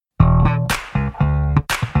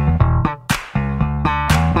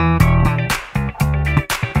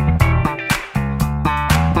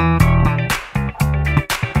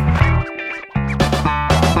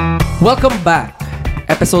Welcome back.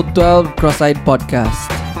 Episode 12, Cross-Eyed Podcast.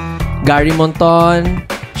 Gary Monton,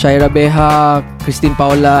 Shaira Beha, Christine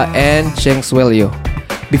Paula, and Cheng Suelio.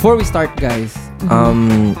 Before we start, guys,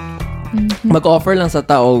 mag-offer lang sa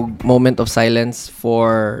tao moment of silence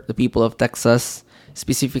for the people of Texas,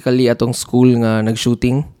 specifically atong school nga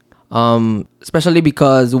nag-shooting. Especially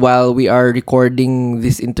because while we are recording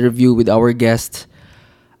this interview with our guest,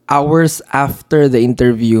 hours after the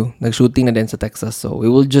interview, nag-shooting na din sa Texas. So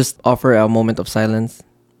we will just offer a moment of silence.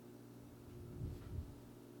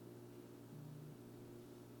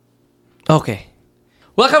 Okay.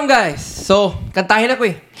 Welcome, guys. So, kantahin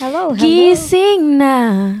ako eh. Hello. Gising na,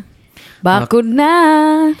 bakod na,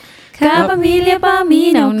 kapamilya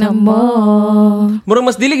paminaw na mo. Murang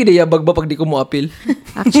mas dili gid bagba pag di ko mo appeal.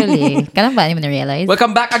 Actually, kanang ba, hindi mo na-realize?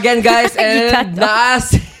 Welcome back again, guys. And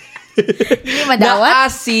Hindi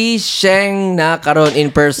madawat? si Sheng na karon in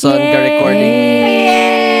person ka recording.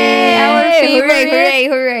 Yay! Our favorite.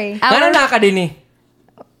 Hooray! Ano na ka din eh?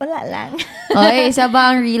 Wala lang. Oy, isa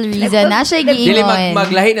ba ang real reason? Na siya Dili giingon.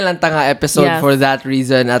 maglahi na lang tanga episode Yes. for that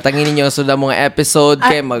reason. At ang ninyo so mga episode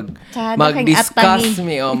kay mag-discuss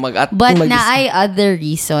mi o But na ay other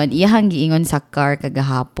reason. Iyahang giingon sa car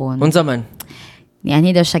kagahapon. Unsa man?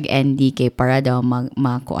 Niyan daw siya NDK para daw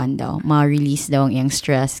makuan daw, ma-release daw ang iyang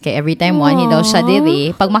stress. Kaya every time one daw siya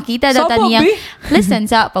diri, pag makita daw ta niyang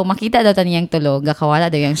pag makita daw ta niyang tulog,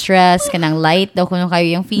 gakawala daw yung stress, kanang light daw kuno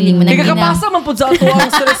kayo yung feeling mo nang Kakabasa man pud sa ato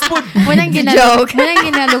ang stress pud. Munang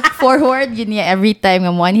gina-look forward yun niya every time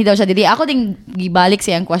nga one daw siya diri. Ako ding gibalik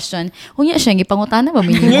sa iyang question. Unya siya gipangutana ba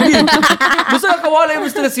mi? Gusto ka kawala yung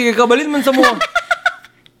stress kay kabalin man sa mo.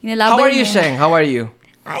 How are you, Sheng? How are you?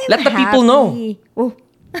 Let the people know. Oh.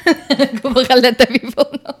 Kubakal let the people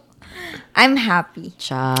know. I'm happy.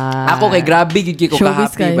 Ako kay grabe gid ko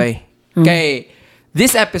Showbiz ka-happy kayo. bay. Kay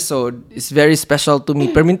this episode is very special to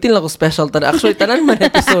me. Permintin lang ko special tanan. Actually tanan man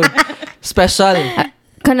episode special.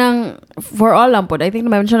 Kanang, for all lang po, I think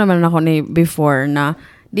na-mention naman ako ni before na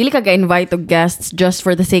dili ka ga-invite og guests just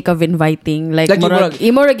for the sake of inviting. Like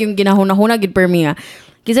murag yung ginahuna-huna gid per me nga.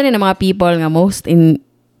 Kisa ni na mga people nga most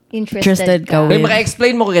interested ka Kay with.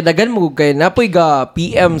 maka-explain mo kay dagan mo kay napoy ga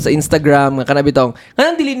PM sa Instagram nga kanabitong.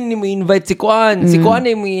 Kanang dili ni mo invite si Kuan. Si Kuan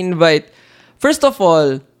ay mo invite. First of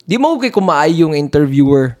all, di mo kay kumaayong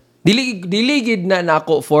interviewer. Dili gid na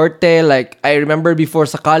nako forte, like I remember before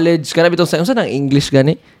sa college kanabitong sa unsa nang English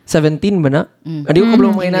gani? 17 ba na? Adi ko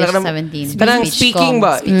kabalo mo ina English 17. kanang Speech speaking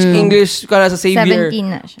com. ba? English kana sa Xavier. 17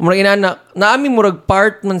 na siya. Murag ina naami murag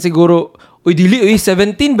part man siguro. Uy, dili,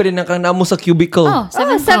 17 ba rin ang kanamo sa cubicle? Oh,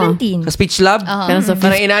 17. Sa speech lab? Kanang sa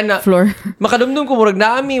Kanang inana. floor. Makadumdum ko, murag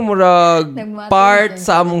naami, murag part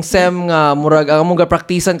sa among SEM nga, murag ang among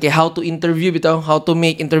ga-practicean kay how to interview, bitaw, how to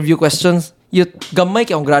make interview questions. Yut, gamay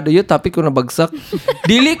kay akong grado yun, topic ko nabagsak.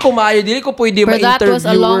 Dili ko maayo, dili ko pwede But that ma-interviewer. was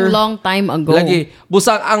a long time ago. Lagi,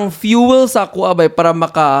 busang ang fuel sa ako abay para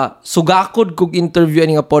makasugakod kog interview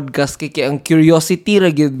ani nga podcast kay ang curiosity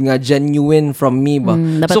ra gyud nga genuine from me ba.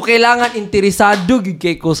 So kailangan interesado gyud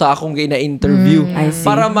kay ko sa akong gina-interview I see.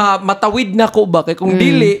 para matawid na ko ba kay kung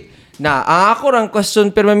dili na ang ako rang question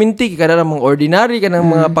permanente kada ra mga ordinary kanang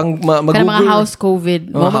mga pang Kanang mga house COVID.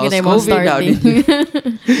 Oh, Mo house kita mo COVID, starting.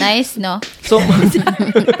 Nice, no? So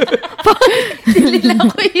Dili lang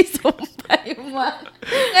ko isumpay mo.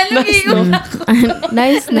 nice no.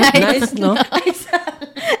 Nice. Nice no.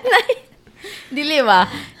 Dili ba?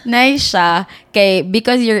 Nice siya. Kay,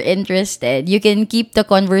 because you're interested, you can keep the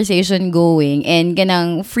conversation going and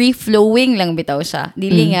kanang free-flowing lang bitaw siya.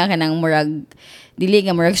 Dili nga kanang murag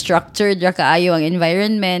structured ra kaayo ang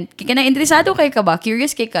environment. Kaya kanang interesado kay ka ba?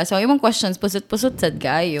 Curious kay ka. So, imong questions, pusot-pusot sad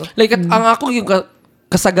kaayo. Like ang ako yung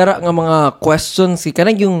kasagara nga mga questions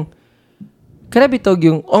kanang yung bitog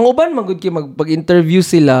yung ang uban magud kay mag-interview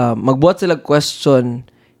sila, magbuhat sila question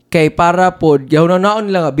kay para pod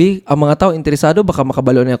yahunaon nila nga ang mga tao interesado baka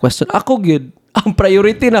makabalo na yung question. Ako gyud ang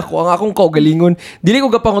priority nako ang akong kaugalingon. Dili ko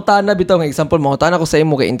gapangutana bitaw nga example mangutana ko sa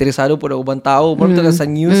imo kay interesado pod ang ubang tao mo sa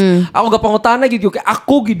news. Ako gapangutana gyud kay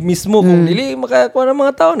ako gyud mismo kung dili makakuha ng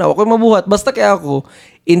mga tao na ako mabuhat basta kay ako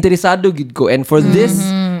interesado gyud ko. And for this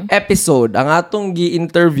episode ang atong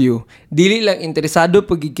gi-interview dili lang interesado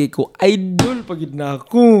pagid kay ko idol pagid na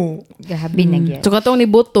ako. Gabi na gyud. So katong ni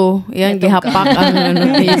Boto, yan gihapak ang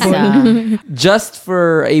table. Just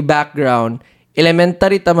for a background,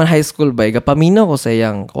 elementary taman high school ba gapaminaw ko sa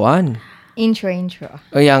yang kuan. Intro.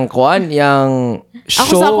 O yang kuan, yang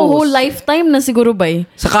shows. Ako sa ako whole lifetime na siguro ba eh.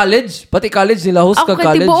 Sa college? Pati college nila host ka Ako kay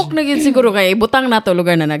college. tibuok na gid siguro kay butang na to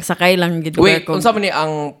lugar na nagsakay lang gid Wait, ko. unsa man ni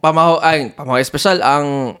ang pamahaw special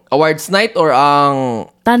ang awards night or ang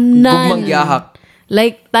Tanan. gugmang gihahak?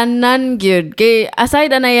 like tanan gyud kay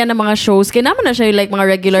aside anaya na mga shows kay naman na siya like mga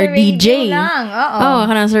regular Sa DJ radio lang, oo.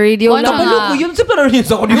 kanang sa radio lang Kabalo ko yun sa parang yun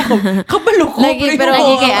sa ko. Kabalo ko. Pero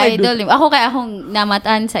Lagi kay idol. Ako kay akong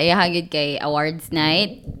namatan sa ihagid kay awards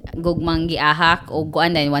night, gugmang giahak o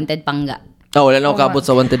guan din wanted pangga. Wala na ako kabot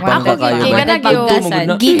sa wanted pang ako kakayo. kay kanang Pagtugasan.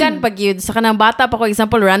 gikan pag yun sa kanang bata pa ko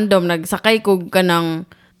example random nagsakay ko kanang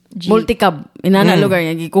multicab inana lugar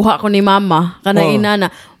nga gikuha ko ni mama kanang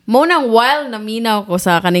inana mo nang while naminaw ko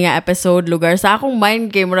sa kaninga episode lugar sa akong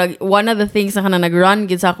mind kay murag one of the things na kanang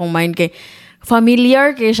nag-run gid sa akong mind kay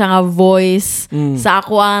familiar kay siya nga voice sa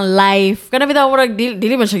ako ang life. Kana bitaw murag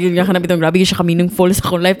dili man siya gyud nga kana bitaw grabe siya ka meaningful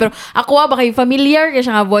sa akong life pero ako ba kay familiar kay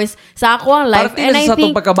siya nga voice sa ako ang life. Parte na sa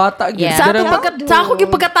atong pagkabata. sa atong sa ako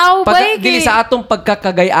gyud pagkatao ba Dili sa atong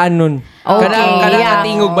pagkakagayanon. Kanang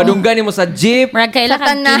katingog madunggan mo sa jeep. Murag kaila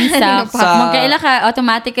ka kinsa. Murag kaila ka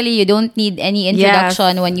automatically you don't need any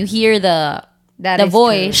introduction when you hear the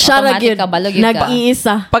voice. Automatic ka balog yun ka.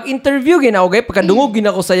 Nag-iisa. Pag interview gina okay, pagkadungog gina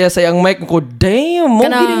ko sayang mic ko. Damn, mo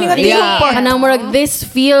gini nga tingog pa. Kanang murag this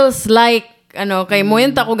feels like kay mo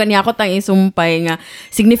yun ako ganyakot ang isumpay nga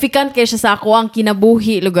significant kay siya sa ako ang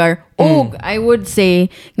kinabuhi lugar og I would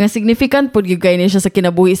say nga significant pud gyud kay niya siya sa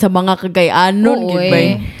kinabuhi sa mga kagayanon gyud bay.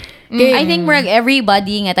 I think murag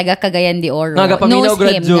everybody nga taga Cagayan de Oro nga gapaminaw knows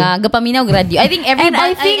him gradyo. nga gapaminaw gradyo. I think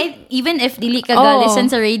everybody even if dili ka listen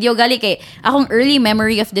sa radio gali kay akong early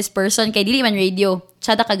memory of this person kay dili man radio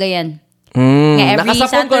sada Cagayan. Nga every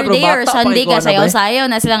Saturday or Sunday ka sayaw-sayaw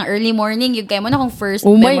na silang early morning yung kay mo na akong first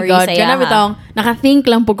memory sa iya. Kana bitong naka-think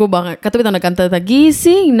lang po ko ba katong bitong nagkanta ta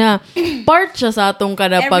gising na part siya sa atong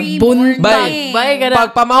kada pagbuntag bay kada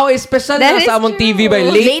pagpamaho special na sa among TV by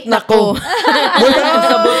late na ko.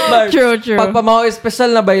 True. Pagpamaho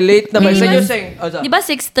special na by late na by sa inyo sing. Di ba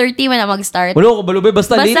 6:30 man na mag-start? Wala ko balubay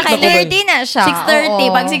basta late na ko. 6:30 na siya.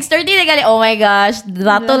 6:30. Pag 6:30 na gali, oh my gosh,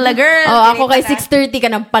 datol la girl. Ako kay 6:30 ka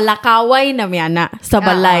ng palakaway na miyana sa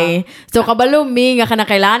balay. So kabalo mi nga kana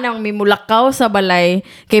kailangan mi mulakaw sa balay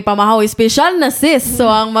kay pamahaw special na sis. So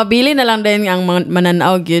ang mabili na lang din ang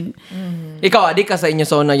mananaw gyud. Ikaw adi ka sa inyo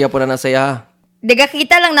sa una po na nasaya.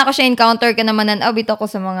 Kita lang na ako siya encounter ka naman bitaw ko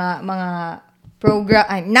sa mga program,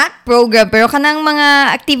 not program, pero kanang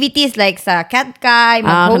mga activities like sa Katkay,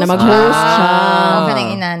 mag-host siya.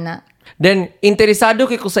 Kanang inana. Then, interesado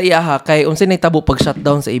kay ko sa iyaha kay unsay nahitabo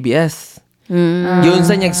pag-shutdown sa ABS. Yun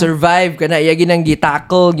sa niya survive kana iya ginang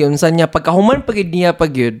gitackle yun sa niya pagkahuman pagid niya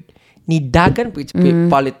pagyud ni dagan pagid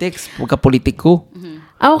politics pagka-politiko.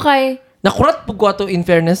 Okay. Nakurat pug ko ato in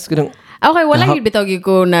fairness kanang Okay, wala gid bitaw gid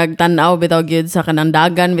ko nagtan-aw bitaw gid sa kanang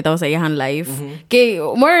dagan bitaw sa iyang life. Kay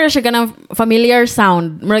more siya kanang familiar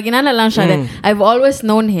sound. Mura ginana lang siya. Then, I've always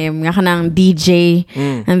known him nga kanang DJ.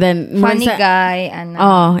 And then Funny guy,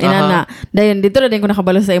 inana. Dayon dito na din ko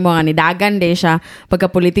nakabalo sa imo nga ni dagan day siya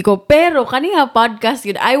pagka-politiko. Pero kaniya podcast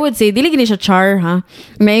gid I would say dili gini siya char ha.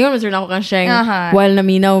 Mayon man sir nako kan siya while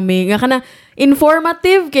naminaw mi nga kana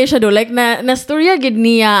informative kay siya do like na storya gid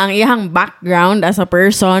niya ang iyang background as a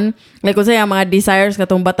person like kung saya mga desires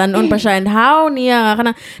katong batanon pa siya and how niya nga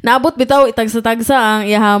kana naabot bitaw itagsa-tagsa ang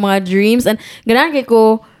iyang mga dreams and ganan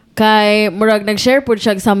kay murag nag-share pud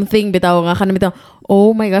siya something bitaw nga kana bitaw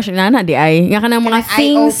oh my gosh inana di ay nga kanang mga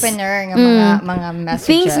things eye-opener nga mga messages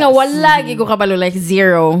things nga wala gid ko kabalo like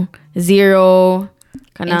zero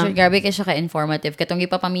Enjoy, grabe kay siya ka-informative. Katong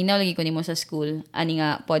ipapaminaw lagi ko nimo sa school. Ani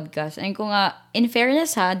nga podcast. Ayun ko nga, in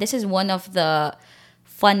fairness ha, this is one of the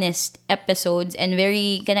funnest episodes and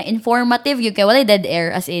very kanang informative yung kay walay dead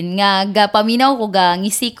air as in nga paminaw ko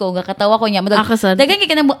ngisi ko katawa ko niya dagan kay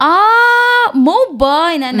kanang mo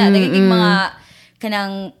ba inana dagan kay mga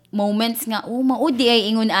kanang moments nga maudi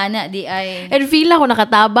ay ingon ana di ay and feel ako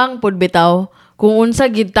nakatabang pud bitaw kung unsa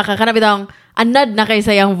gid ta ka kana bitaw anad na kay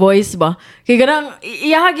sayang voice ba kay ganang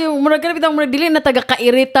iyahag yung murag kana bitaw murag dili na taga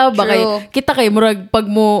kairita ba kay kita kay murag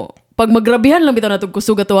pag magrabihan lang bitaw natug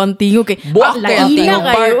kusog ato ang tingog kay buwak kay ang tingog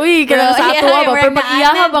kay uy kana sa ato ba pero pag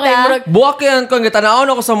iyaha ba kay murag buwak kay ang kang gitanawon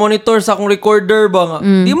ako sa monitor sa akong recorder ba nga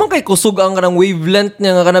di man kay kusog ang kanang wavelength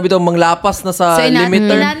niya nga kana bitaw manglapas na sa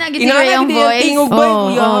limiter inana gid yung voice tingog ba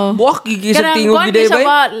buwak gid sa tingog gid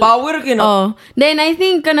ba power kina then I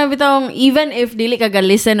think kana bitaw even if dili ka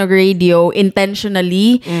ga-listen og radio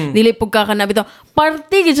intentionally dili pug ka kana bitaw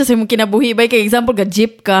party gid sa imong kinabuhi bay kay example ga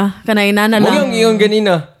jeep ka kana inana lang yung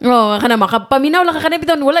ganina kana makapaminaw lang ka kana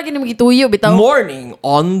bitaw wala gid mo gituyo bitaw morning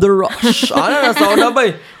on the rush ana na sa una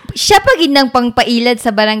bay siya pa gid nang pangpailad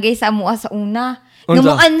sa barangay sa amua sa una Unsa? Nga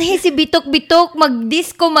mo anhe si Bitok-Bitok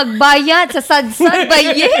mag-disco magbayad sa sad-sad ba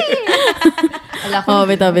Ala ko.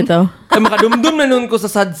 bitaw. Ay, makadumdum na nun ko sa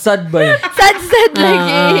sad-sad ba eh. Sad-sad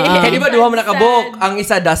lagi. Kaya di ba duha mo nakabok? Ang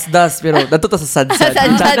isa das-das, pero dato ta sa sad-sad.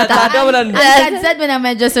 Sad-sad. Tada mo lang. Sad-sad mo na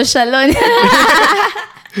medyo sosyalon.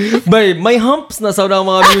 Bay, may humps na sa unang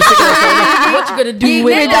mga music na sa una. What you gonna do with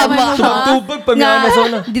with that? Tubag-tubag pa na sa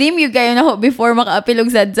una. Dream you kayo na ho before makaapilog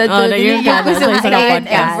sad-sad. Oh, So, naging dream you kada gusto sa isang makain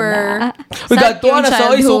podcast. ever. Uy, gatuan na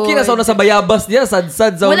sa, suki na sa una sa bayabas niya,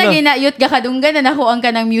 sad-sad sa Wala una. ginayot ka kadunggan na nakuha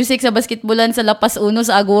ka ng music sa basketballan sa Lapas Uno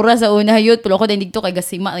sa Agora sa una hayot. Pero ako din dito kay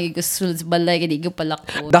Gasima, nagigusul sa balay, kaya di ko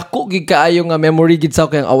palakot. Dako gid kaayo nga memory gid sa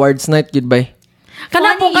kay awards night gid bay.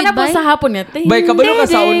 Kana po Funny, bay. sa hapon niya. Bay, kabalo ka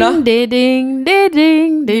sa una? Ding.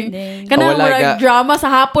 Kana Wala murag ka. drama sa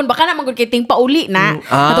hapon. Baka na magod kay ting pauli na.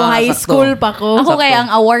 Atong high sakto. school pa ko. Ako kaya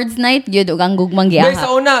ang awards night, yun, ang gugmang Bay, giyaha.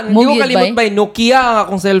 sa una, hindi ko kalimot bay, Nokia ang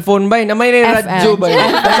akong cellphone bay, na may radyo bay. Na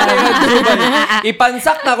may radyo bay.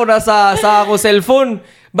 Ipansak na ko na sa akong cellphone.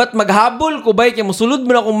 But maghabol ko bay, kaya musulod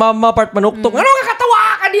mo na akong mama part manuktok. Ano kakatawa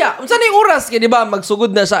ka diya? Unsa na yung oras? Kaya di ba,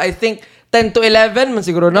 magsugod na siya, I think, 10 to 11 man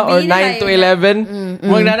siguro na, or 9 to 11.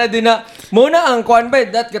 Huwag na din na, muna ang kuhan ba,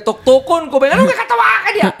 that katuktukon ko ba, ano kakatawa ka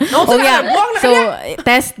diya? No, Oh, yeah. buwang na So, kanya.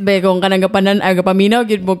 test be kung kanang gapaminaw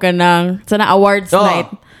gid mo kanang sana awards Oo. night.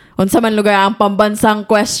 Unsa man lugar ang pambansang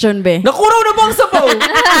question be? Nakuraw na ba ang sabaw?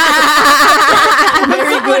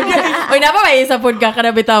 Very good. Oy, na ba may isa pod ka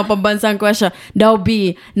kada bitaw pambansang question. Daw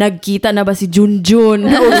B, nagkita na ba si Junjun?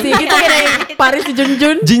 O sige, kita pare si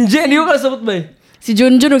Junjun. Jinje, hindi ko kasabot ba eh. Si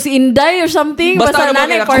Junjun o si Inday or something. Basta naman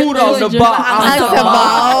kaya nakuraw na ba ang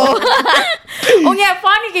sabaw? O nga,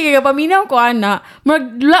 funny kaya paminaw ko, ana.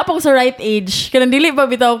 Magdula pa ko sa right age. Kanang dili pa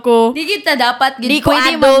bitaw ko. Di kita dapat, Di di ko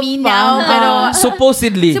pwede adult maminaw. pa. Pero,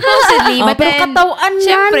 Supposedly. supposedly, but Pero then, katawan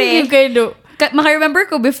syempre, yan. Kayo do. maka-remember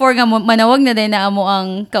ko before nga manawag na din na amo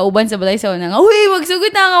ang kauban sa balay sa una nga, uy,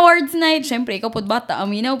 magsugod na ang awards night. Syempre, ikaw pod bata,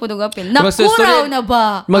 aminaw po apil. Nakuraw na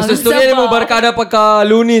ba? Magsustorya mo barkada pagka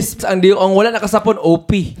lunis. Ang wala nakasapon,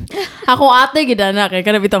 OP. Ako ate, gidana kay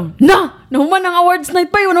kana bitaw. Nahuman ang awards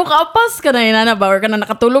night pa yun. Kaapas ka na inana ba? Or ka na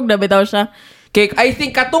nakatulog na bitaw siya. Kay I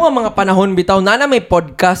think kato nga mga panahon bitaw na may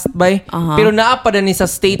podcast bay. Pero naa pa din sa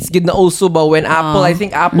States gid na uso ba when Apple, I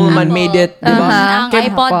think Apple man made it, di ba? Ang Kay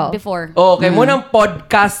iPod Apple. before. Oh, kay mo nang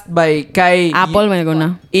podcast bay kay Apple man ko na.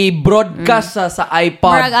 i-broadcast sa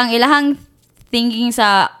iPod. Murag ang ilahang thinking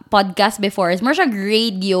sa podcast before is more siya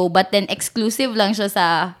radio but then exclusive lang siya sa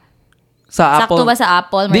Sa Apple. sakto ba sa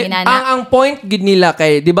Apple? Di, ang point gid nila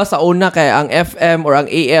kay, di ba sa una kay ang FM or ang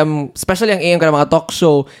AM, especially ang AM kada mga talk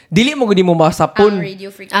show, dili mo gudi mo masapon. ang radio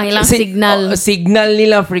frequency. Ang ilang signal. Signal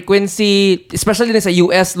nila, frequency, especially din sa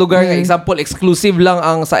US lugar, nga example, exclusive lang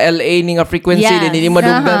ang sa LA ni nga frequency, Yes. din hindi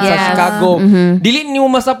madunggan sa Yes. Chicago. Dili nimo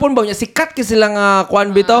masapon ba niya sikat kasi sila nga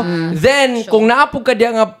kuan bitaw. Then kung naapog ka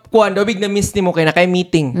diya nga kuan daw big na miss nimo kay na kay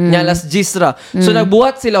meeting nya las gisra. So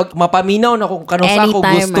nagbuhat sila mapaminaw na kung kano sa ako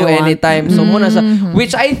Anytime gusto I want. anytime. So muna sa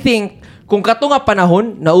which I think kung kato nga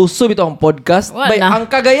panahon nauso bitaw ang podcast Wala. bay ang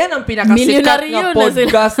Cagayan ang pinakasikat Milyonaryo nga na sila.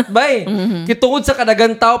 podcast bay. Kitungod sa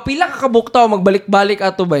kadagang tao pila ka kabuktaw magbalik-balik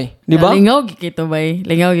ato bay, di ba? Lingaw gikito bay.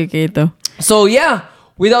 Lingaw gikito. So yeah,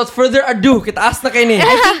 without further ado, kitaas na kay ni. I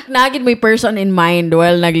think nagid may person in mind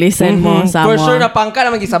while nag-listen mo sa For sure na pangka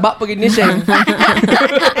na mag-isaba pag ni siya.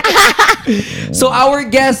 So our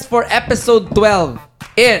guest for episode 12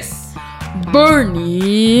 is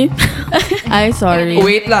Bernie. Ay, sorry.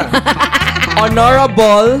 wait lang.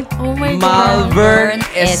 Honorable Oh my God. Malvern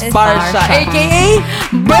Esparza, Esparza. aka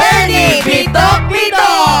Bernie Bitok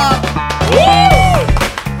Bitok!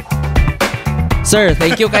 Sir,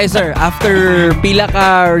 thank you kay sir. After pila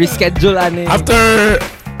ka reschedule ani. After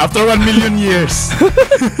 1 million years.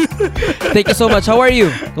 Thank you so much. How are you?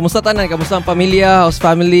 Kumusta tanan? Kamusta ang pamilya? How's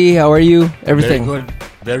family? How are you? Everything.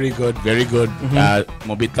 Very good.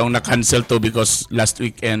 Mobitaw na cancel to because last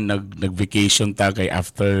weekend nag-vacation ta kay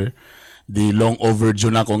after the long overdue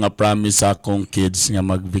na ko nga promise sa akong kids nga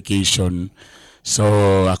mag-vacation. So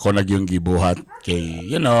ako yung gibuhat kay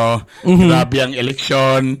grabe ang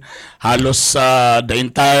election, halos the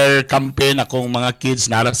entire campaign akong mga kids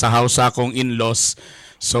nara sa house sa akong in-laws.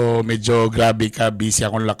 So medyo grabe ka, busy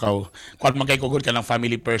akong lakaw. Kuwat man kay kugod ka ng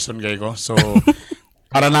family person kay ko. So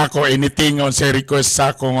para na ako anything on say request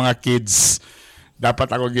sa akong mga kids,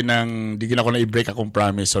 dapat ako di gina ko na i-break akong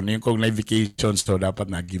promise. So yung kong na-vacation, so dapat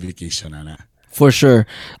nag-vacation na. For sure.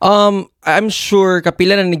 I'm sure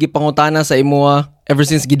kapila na nagipangutana sa imuha ever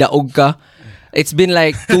since gidaog ka. It's been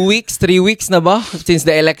like 2 weeks, 3 weeks na ba since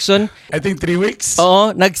the election? I think 3 weeks.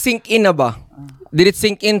 Oo, nag-sink in na ba? Did it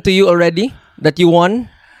sink in to you already that you won?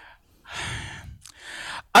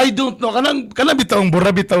 I don't know. Kanang bitaw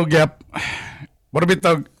bura bitaw gap. Bura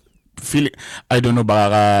bitaw feeling. I don't know,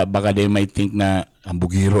 baka they might think na ang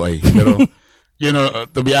bugiro ay. Pero you know,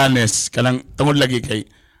 to be honest, kanang tungod lagi kay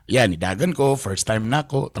nidagan ko, first time na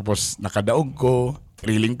ako, tapos nakadaog ko,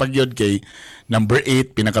 thrilling pag yun kay number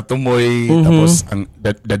 8 pinakatumoy, tapos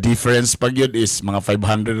the difference pag yun is mga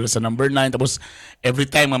 500 sa number 9, tapos every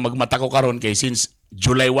time magmata ko karon kay since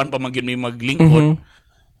July 1 pa man gyud may maglingkod.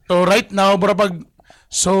 So right now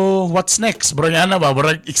so what's next? Bro na ba?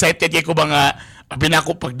 Bro excited kay ko ba nga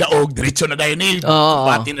pinako pagdaog diretso na dayon ni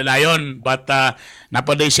pati na dayon. But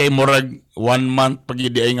napaday siya murag 1 month pag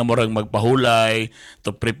yun ay nga murag magpahulay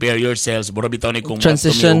to prepare yourselves. Bro bitaw ni kung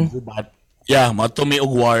transition. Matumi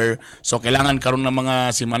og war. So kailangan karon ng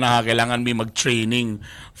mga simana kailangan mi mag-training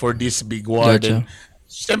for this big war. Gotcha.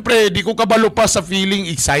 Siyempre, di ko kabalo pa sa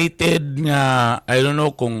feeling excited nga, I don't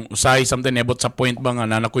know kung usay something about sa point ba nga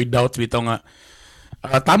na nakoy doubt bitaw nga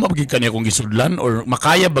tama ba gyud kaniya kung gisudlan or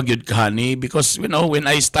makaya ba gyud kahani because you know when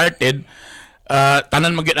I started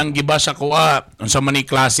tanan magyud ang gibasa ko unsa man ni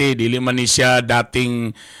klase dili man ni siya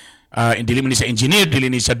dating dili man ni siya engineer, dili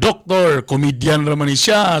ni siya doctor, comedian ra man ni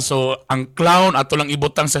siya. So ang clown ato lang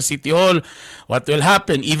ibutang sa City Hall. What will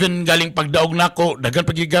happen? Even galing pagdaog nako, daghan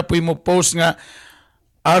pagigapoy mo post nga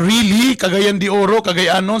really Cagayan de Oro,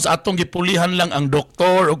 Cagayanon sa atong gipulihan lang ang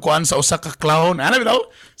doktor o kuan sa usa ka clown. Ano bitaw?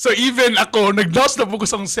 So even ako nag-lost na po ko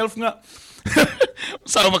sa self nga.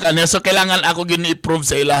 Sa makanya so kailangan ako gini-improve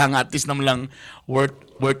sa ilahang at least naman lang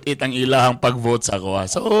worth it ang ilahang pag-vote sa ako.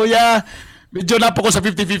 So yeah, medyo na po ko sa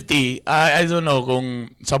 50-50. I don't know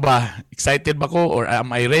kung saba excited ba ko or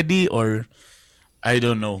am I ready or I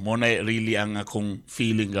don't know. Muna really ang akong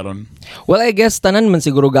feeling karon. Well, I guess tanan man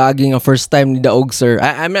siguro gaaging a first time ni Daog, sir.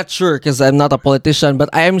 I'm not sure because I'm not a politician, but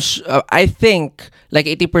I think like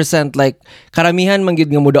 80% like karamihan man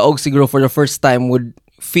gid nga mo Daog siguro for the first time would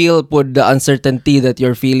feel pud the uncertainty that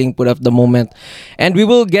you're feeling pud at the moment. And we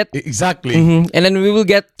will get exactly. And then we will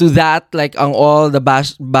get to that like ang all the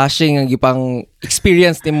bashing ang gipang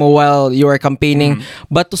experience nimo while you are campaigning.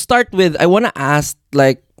 But to start with, I want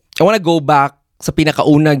to go back sa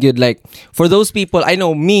pinakauna gyud like for those people I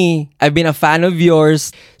know me I've been a fan of yours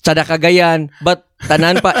Chada Cagayan but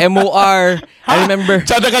tanan pa MOR I remember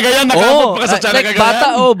Chada Cagayan nakaabot pa ka sa Chada like,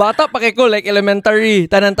 Cagayan bata pa kay ko like elementary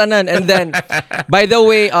tanan and then by the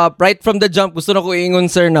way right from the jump gusto na ko ingon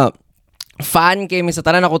sir na fan kay mi sa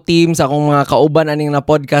tanan ako team sa akong mga kauban aning na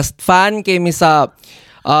podcast fan kay mi sa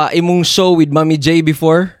imong show with Mami J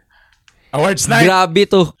before Awards night. Grabe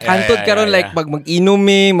to. Kantod karon like pag mag-inom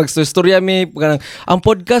mi, magstorya mi, ang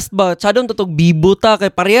podcast ba, chadon to bibo ta kay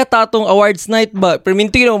pareha ta atong awards night ba.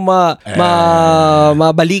 Perminto you know,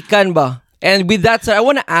 mabalikan ba. And with that sir, I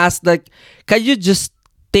want to ask like can you just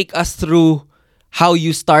take us through how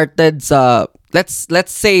you started sa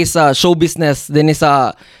let's say sa show business din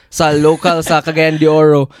sa local sa Cagayan de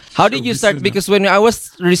Oro. How did you start? Because when I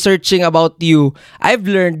was researching about you, I've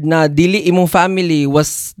learned na dili imong family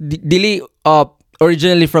was dili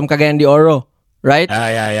originally from Cagayan de Oro, right?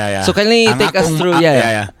 Yeah. So can you take us through?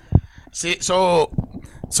 Yeah. See, so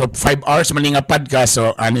 5 hours man nga podcast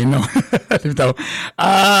so ano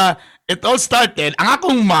it all started ang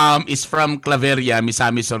akong mom is from Claveria,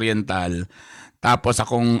 Misamis Oriental. Tapos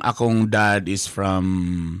akong dad is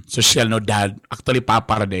from social dad. Actually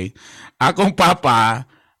papa day. Akong papa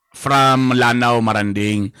from Lanao,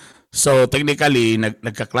 Maranding. So technically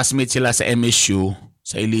nagka-classmate sila sa MSU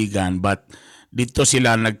sa Iligan but dito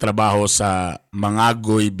sila nagtrabaho sa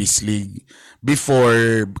Mangagoy, Bislig.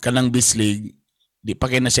 Before kanang Bislig, di pa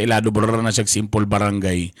kay na siya Ilado, bro na siya simple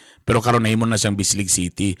barangay. Pero karon nahimo na siyang Bislig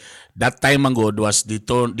City. That time ang god was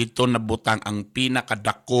dito nabutang ang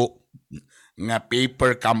pinakadako nga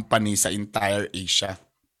paper company sa entire Asia.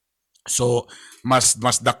 So mas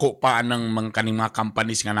dako pa anang kaning mga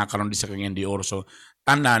companies nga nakaroon di sa Cagayan de Oro. So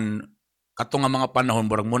tanan kato nga mga panahon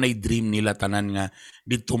murag mo nay dream nila tanan nga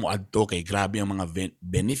dito mo adto kay grabe ang mga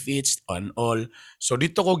benefits and all. So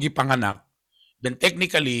dito ko gipanganak. Then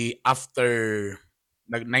technically after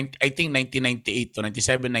I think 1998 to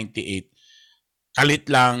 97-98 kalit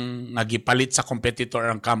lang nagipalit sa competitor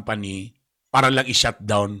ang company para lang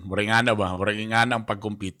i-shutdown. Murag nga na ang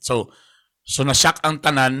pag-compete. So na-shock ang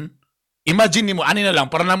tanan. Imagine nimo, ani na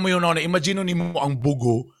lang, para na mo yun na, imagine nimo ang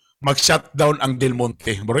bugo, mag-shutdown ang Del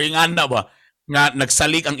Monte. Murag nga na ba? Nga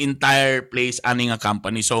nagsalik ang entire place, ani nga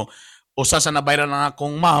company. So, usa sa nabayran lang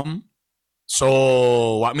akong mom, so,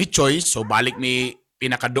 wa mi choice. So, balik mi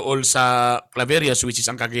pinakadool sa Claverias, which is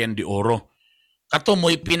ang Cagayan de Oro. Kato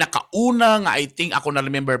mo'y pinakauna nga I think ako na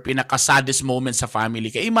remember pinaka-saddest moment sa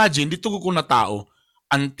family. Kaya imagine, dito ko na tao,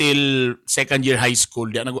 until second year high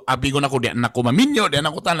school, abi ko na ko, di na ko maminyo, di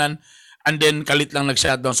na ko tanan, and then kalit lang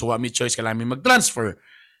nag-shutdown, so wami choice kailangan mag-transfer.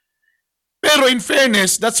 Pero in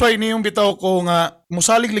fairness, that's why niyong bitaw ko nga,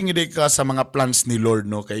 musalig lang yun ka sa mga plans ni Lord,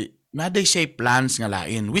 no? Kay, naday siya plans nga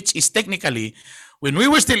lain, which is technically, when we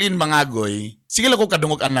were still in Mangagoy, sige lang ko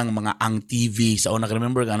kadungog anang mga Ang TV. Sa una,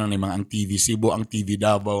 remember ka mga Ang TV, Cebu, Ang TV,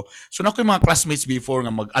 Davao. So na ko yung mga classmates before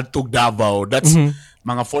nga mag-adtog Davao. That's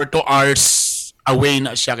mga 4 hours away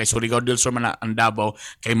na siya kay Surigao del Sur man na ang Davao.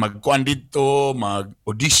 Kay magkuan dito,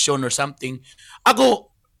 mag-audition or something. Ako,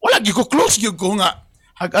 wala, ko close yun ko nga.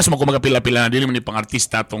 Hagas mo ko magapila-pila na dili man ni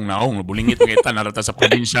pang-artista tong naong bulingit ng itan narata sa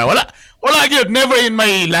probinsya. Wala gyud, never in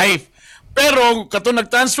my life. Pero kato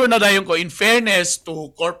nag-transfer na dayon ko in fairness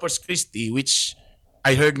to Corpus Christi, which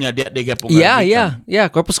I heard nga di ga po. Yeah,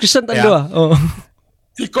 Corpus Christi tando. Oh.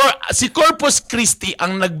 Si Corpus Christi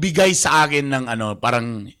ang nagbigay sa akin ng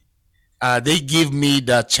parang they give me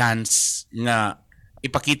the chance na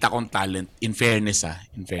ipakita kong talent in fairness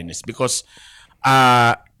because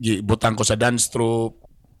butang ko sa dance troupe,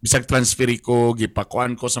 bisag transfer ko,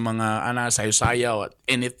 gipakuan ko sa mga sayo-sayaw at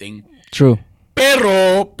anything. True.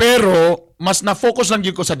 Pero mas na-focus lang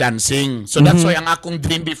yun ko sa dancing. So that's why ang akong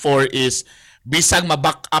dream before is bisag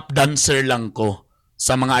ma-back up dancer lang ko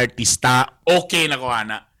sa mga artista. Okay na ko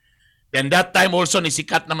ana. Then that time also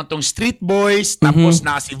nisikat naman tong Street Boys, tapos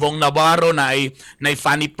na si Vong Navarro na ay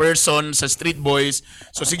funny person sa Street Boys.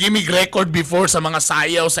 So sige mig record before sa mga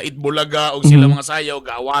sayaw sa Itbulaga o sila mga sayaw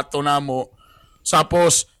gawato na mo.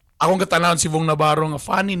 Tapos akong katanawon si Vong Navarro nga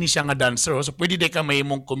funny ni siya nga dancer. So pwede day ka may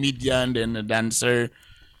mong comedian then a dancer.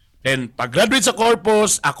 Then pag graduate sa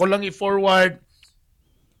Corpus, ako lang i-forward.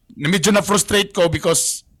 Medyo na frustrate ko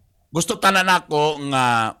because gusto tanan ako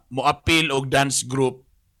nga mo-appeal og dance group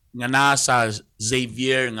nga nasa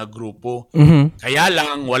Xavier nga grupo. Kaya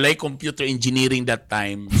lang walay computer engineering that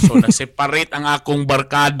time. So nag-separate ang akong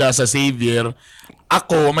barkada sa Xavier.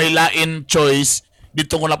 Ako may lain choice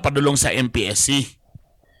dito ko na padulong sa MPSC.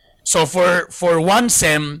 So for one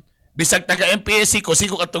sem, bisag taga MPSC ko,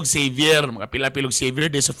 siko katong Xavier, makapila-pilog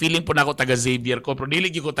Xavier din. So feeling po na ako taga Xavier ko, pero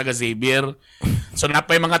dili ko taga Xavier. So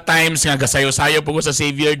napay mga times nga gasayo-sayo po ko sa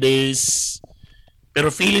Xavier days. Pero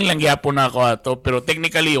feeling lang gyapon na ako ato, pero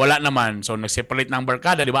technically wala naman. So nag-separate ng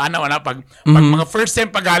barkada, di ba? Pag mga first sem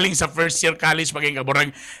pagaling sa first year college paging kaborang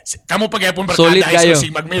kamo pagyapon barkada solid kayo. So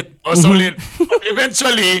mag-meet. Solid.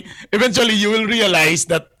 Eventually you will realize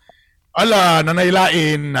that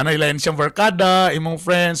nanaylain siyang barkada, imong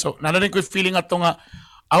friends. So nanarin ko yung feeling ato nga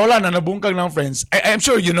wala na nabungkag ng friends. I'm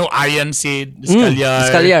sure you know Ian Sid,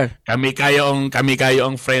 Escaliar. Kami kayo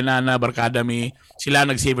ang friend na barkada mi. Sila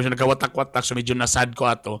nag-saver siya, nagkawatak-watak, so medyo nasad ko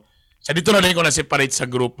ato. So dito na rin ko na-separate sa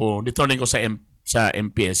grupo, dito na rin ko sa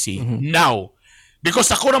MPSC. Now,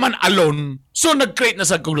 because ako naman alone, so nag-create na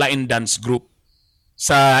sa kong lain dance group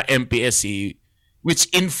sa MPSC, which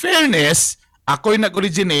in fairness, ako'y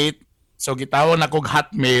nag-originate, so gitawon na kong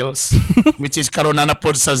Hotmails, which is karon na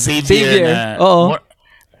napod sa Xavier. Oo.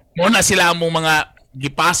 Muna sila among mga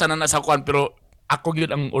gipasa na nasa kuan, pero ako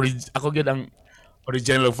gyud ang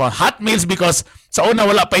original phone. Hotmails because sa una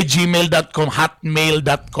wala pa gmail.com,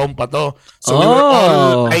 hotmail.com pa to. So we were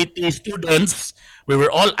all IT students. We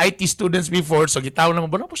were all IT students before. So gitawon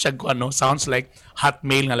naman po siya kung sounds like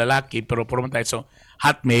Hotmail nga lalaki pero puro man tayo. So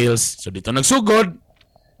Hotmails. So dito nagsugod.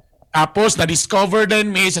 Tapos na-discover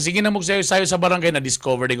din me sa sige na sayo sa barangay,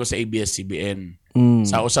 na-discover din ko sa ABS-CBN.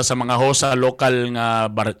 Sa usa sa mga host sa local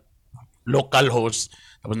local host.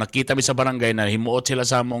 Tapos nakita mi sa barangay na himuot sila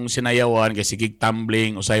sa among sinayawan kay sigig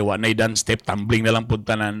tumbling usay wa nay dance step, tumbling na lang pud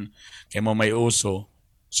tanan kay mo may uso.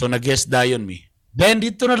 So nag-guess dayon mi. Then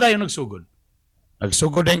dito na dayon nagsugod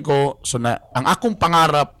din ko. So na ang akong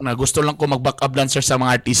pangarap na gusto lang ko mag-backup dancer sa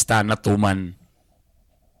mga artista na tuman.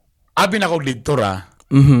 Abi na ko dito ra.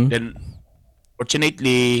 Then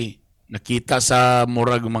fortunately nakita sa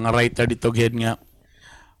murag mga writer dito gid nga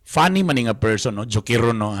funny man nga person, no?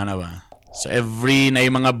 Jokero, no? Ano ba? So every na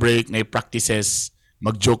yung mga break, na yung practices,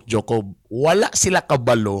 mag-joke-joke ko. Wala sila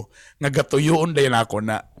kabalo nga gatuyoon dayon ako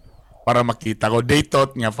na para makita ko. They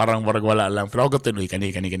thought nga parang wala lang. Pero ako gatuyoon,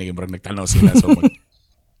 kani, parang nagtanaw sila. So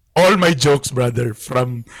all my jokes, brother,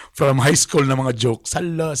 from high school na mga jokes.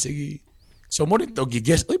 Sala, sige. So mo rin to,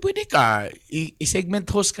 gigess. Uy, pwede ka. I-segment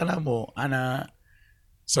host ka na mo. Ana.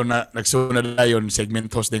 So nagsunod na yun, segment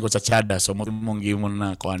host din ko sa Chada. So mong gimon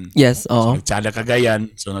na kuan. Yes, oo. So nag-Chada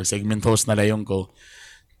Cagayan. So nag-segment host na dayon ko.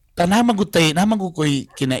 Naman ko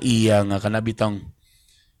ko'y kinaiya nga kanabitang.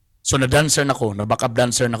 So na-dancer na ko, na-backup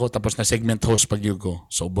dancer na ko, tapos na-segment host pag yun ko.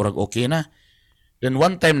 So burag okay na. Then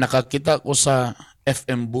one time nakakita ko sa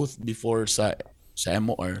FM booth before sa sa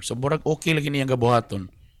MOR. So murag okay lagi niyang gabuhaton.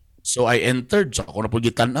 So I entered. So ako na po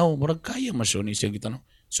gitanaw. Murag kaya masyo ni siya gitanaw.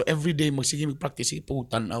 So everyday magsige mag-practice, sige po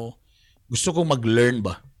tanaw. Gusto kong mag-learn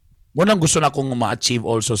ba? Munang gusto na akong ma-achieve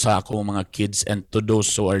also sa akong mga kids and to those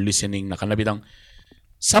who are listening na kanabitang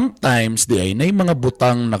sometimes di ay na yung mga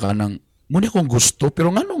butang na kanang muna akong gusto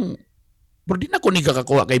pero nganong pero di na ako ni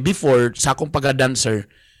kakakuha kay before sa akong pagka-dancer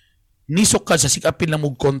nisok ka sa sikapin lang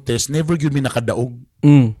mong contest never yun mi nakadaog.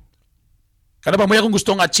 Kada ba may akong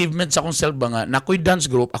gustong achievement sa akong self ba nga na ako'y dance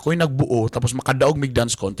group, ako'y nagbuo tapos makadaog mig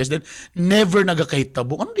dance contest then never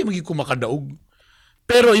nagakahitabo. Ano di magi ko makadaog?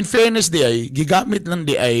 Pero in fairness di ay gigamit lang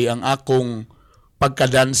di ay ang akong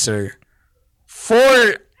pagka-dancer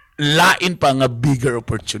for lain pa nga bigger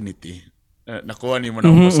opportunity. Nakuha ni mo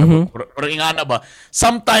na pasabot. Pero ingana ba?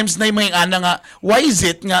 Sometimes na yung mga ingana nga, why is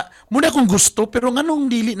it nga, muna akong gusto, pero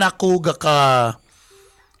nganong dili na ako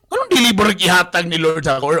nganong dili borag ihatag ni Lord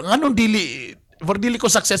ako, or nganong dili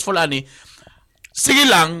ko successful ani, sige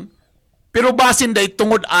lang, pero basin day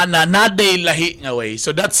tungod ana, naday lahi nga way.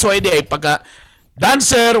 So that's why day, pagka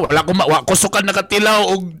dancer, wala ko sukan nakatilaw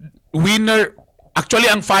o winner.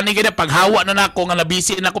 Actually, ang funny gina, pag hawa na nako nga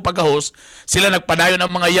nabisi na ako pagka-host, sila nagpadayon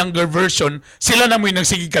ng mga younger version, sila na mo'y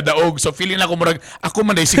nagsigi kadaog. So, feeling na ako murag, ako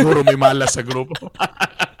man ay siguro may malas sa grupo.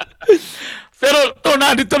 Pero,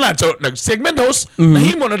 dito na. So, nag-segment host,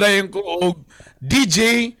 nahimo na dahil yung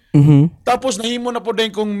DJ, tapos nahimo na po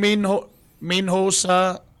dahil kong main host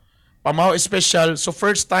sa Pamahaw Special. So,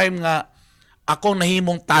 first time nga, akong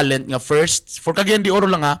nahimong talent nga first. For Cagayan de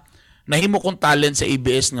Oro lang ha, nahimo kong talent sa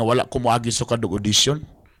ABS nga wala ko moagi sa kadug audition.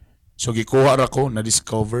 So gikuha ra ko na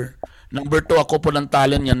discover. Number 2 ako po ng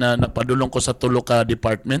talent nga na napadulong ko sa tulo ka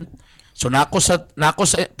department. So nako sa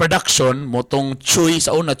production motong Chuy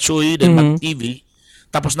sa una Chuy then Mag TV.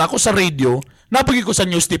 Tapos nako sa radio, napagi ko sa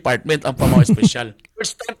news department ang Pamahaw Special.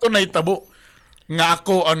 First time to naitabo nga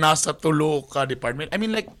ako ang nasa tulo ka department. I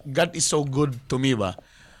mean like God is so good to me ba.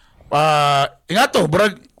 Ingato,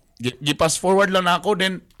 brag gi-pass forward lang na ako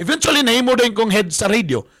then eventually nahimo din kong head sa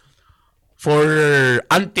radio for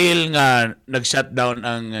until nga nag-shutdown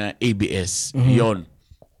ang ABS yon.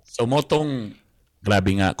 So motong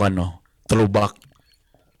grabe nga ko throwback.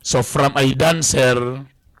 So from a dancer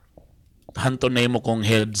hanto nahimo kong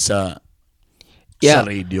head sa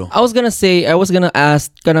radio. I was gonna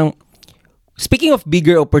ask kanang speaking of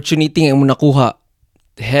bigger opportunity nga mo nakuha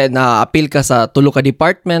head na appeal ka sa tulo ka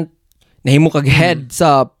department nahimo kag head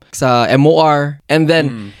sa MOR and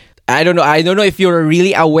then I don't know if you're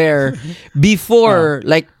really aware before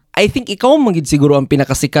like I think ikaw magid siguro ang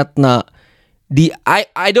pinakasikat na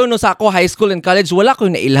I don't know sa ako high school and college wala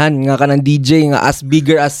ko nailhan nga kanang DJ nga as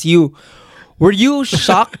bigger as you. Were you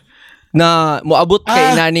shocked na moabot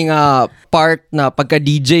kay nani nga part na pagka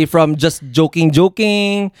DJ from just joking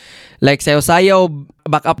like sayaw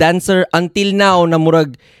backup dancer until now na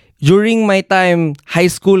murag during my time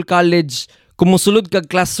high school college kumusulod kag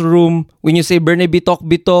classroom when you say Bernie bitok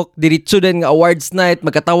diretso din nga awards night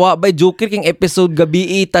magkatawa by joker king episode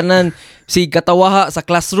gabi tanan si katawaha sa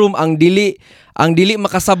classroom ang dili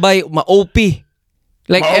makasabay ma-OP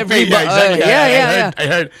like everybody yeah. I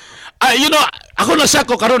heard you know ako na siya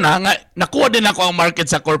ko karon nga nakuha din ako ang market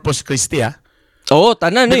sa Corpus Christi ha. Oo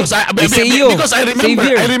tanan because I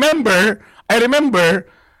remember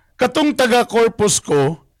katong taga Corpus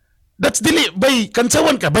ko that's dili bay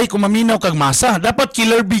kansawan ka bay kung maminaw kag masa dapat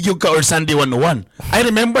Killer Big yung ka or Sunday 101. I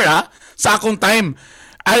remember sa akong time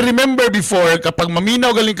I remember before kapag maminaw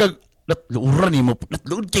galing kag ura ni mo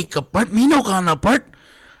natluod kay ka part minaw ka na part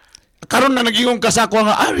karon na nagingong kasako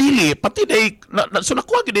nga really pati day so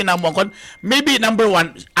nakuha gid na mo kon maybe number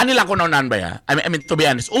 1 anila ko naunan ba I mean to be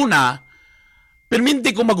honest una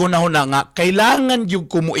perminti ko magunahon nga kailangan yung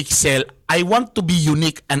ko mo excel. I want to be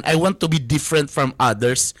unique and I want to be different from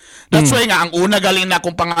others. That's why nga ang una galing na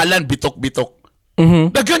akong pangalan bitok-bitok.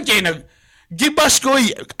 Daghan kay gibas ko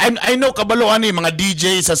I know kabaloan ni mga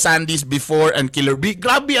DJ sa Sandy's before and Killer B.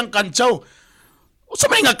 Grabe ang kantsaw. Sa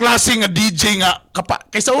may nga klase nga DJ nga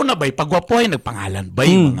kaysa una bay pagwapoy nagpangalan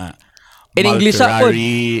bay mga in English po.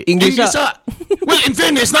 English. Well, in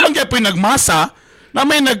fairness, naman kaya po nagmasa, na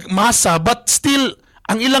may nagmasa, but still,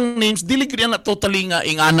 ang ilang names, dili ko na totally nga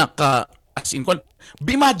ingana ka, as in,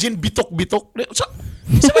 imagine, bitok-bitok.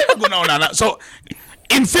 So may magunaw na. So,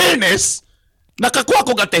 in fairness, nakakuha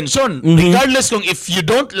kong attention. Regardless kung if you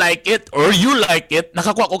don't like it or you like it,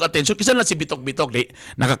 nakakuha kong attention. Kisa na si bitok-bitok,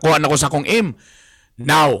 nakakuha na ko sa akong aim.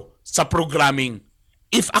 Now, sa programming,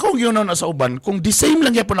 if akong yun na sa uban, kung the same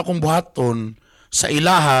lang yapon akong buhaton sa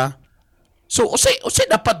ilaha, so usay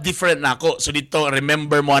dapat different na ako. So dito,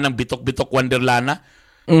 remember mo anang bitok-bitok Wonderlana?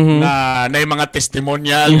 na yung mga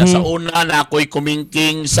testimonial nga sa una na ako'y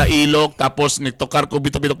kumingking sa ilog tapos nitukar ko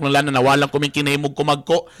bitok-bitok na lana na walang kumingking na himog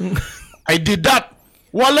kumagko. I did that.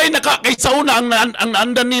 Walay kay sa una ang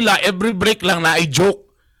andan nila every break lang na ay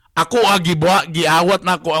joke. Ako giawat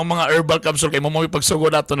na ako ang mga herbal capsule kay mo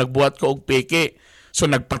pagsugod ato nagbuhat ko og peke.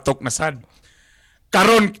 So nagpatok na sad.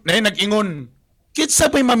 Karon na nag-ingon,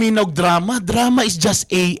 kitsa pa'y maminaw drama. Drama is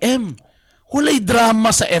just AM. Hulay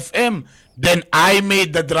drama sa FM. Then I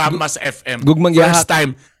made the drama sa FM. Gugmang First yahak.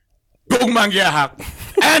 time. Gugmang yahak.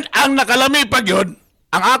 And ang nakalami pag yun,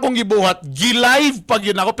 ang akong gibuhat, gi-live pag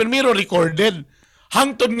yun ako, pero recorded.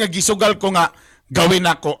 Hangtod nga gisugal ko nga, gawin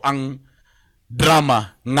ako ang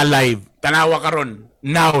drama nga live. Tanawa karon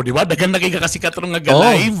now, di ba? Dagan na kay kakasikat ron nga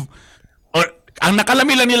live. Or ang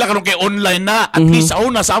nakalami lang nila karon kay online na at least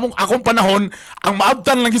sa akong panahon ang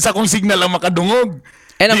maabtan lang sa akong signal ang makadungog.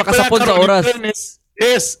 Ang makasapod sa oras.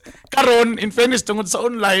 Yes. Karon in fairness tungod sa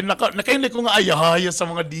online nakainit ko nga ayahaya sa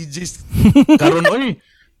mga DJs. Karon oy.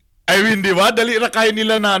 I mean, di ba? Dali ra kay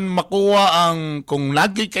nila na makuha ang kung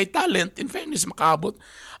lagi kay talent in fairness makaabot.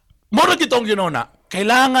 Mura gito ang ginona.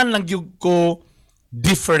 Kailangan lang gyud ko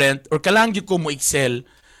different or kailangan gyud ko mo excel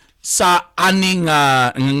sa aning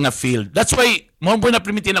nga field. That's why mo po na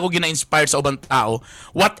primitin ako gina-inspire sa ubang tao.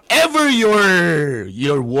 Whatever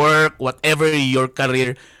your work, whatever your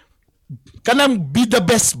career, kanang be the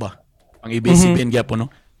best ba? Ang ibig-sabihin gyapon no.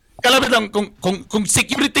 Kalabit lang kung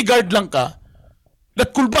security guard lang ka,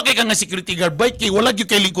 nagkulba kay ka nga security guard ba kay wala gyud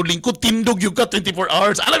kay lingkod-lingkod tindog gyud ka 24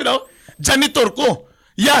 hours. Alam mo, janitor ko.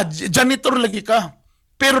 Yeah, janitor lagi ka.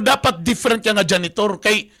 Pero dapat different ka nga janitor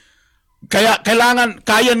kaya kailangan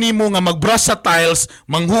kaya nimo nga magbrush sa tiles,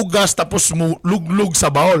 manghugas tapos mo luglug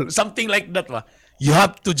sa bowl. Something like that ba. You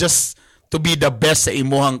have to just to be the best sa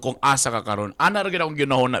imuhang kung asa ka karon. Ana ra gyud akong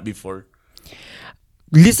ginahona before.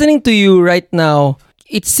 Listening to you right now,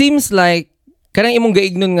 it seems like kanang imong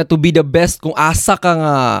gaignon nga to be the best kung asa ka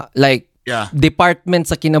nga like department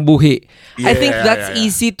sa kinabuhi. I think that's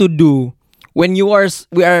easy to do when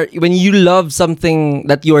you love something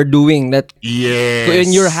that you are doing, that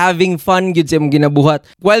when you're having fun gyud sa imong ginabuhat.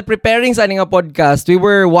 While preparing sa nga podcast, we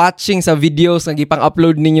were watching sa videos nga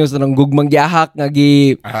gipang-upload ninyo sa nang gugmang gihak nga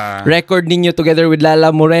record ninyo together with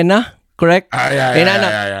Lala Morena, correct?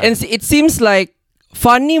 And it seems like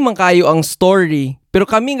funny man kayo ang story, pero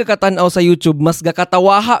kami nga katanaw sa YouTube mas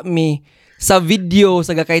gakatawaha mi sa video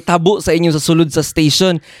sa gakay tabo sa inyo sa sulod sa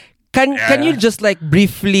station. Can you just like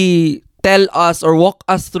briefly tell us or walk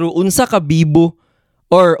us through unsa ka bibo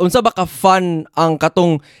or unsa ba ka fun ang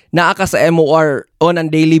katong naa ka sa MOR on a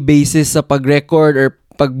daily basis sa pag-record or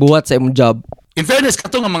pagbuhat sa imong job? In fairness,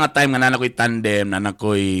 katong nga mga time nga nanakoy tandem,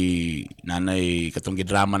 nanay katong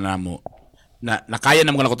gidrama na mo, nakaya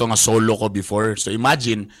naman ko nga solo ko before. So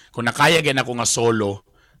imagine, kung nakaya gan ako nga solo,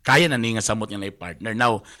 kaya na ni nga samot nga na partner.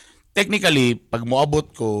 Now, technically, pag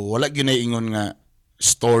moabot ko, wala ginaingon nga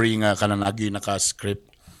story nga kanang agi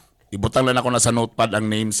naka-script. Ibutang lang ako na sa notepad ang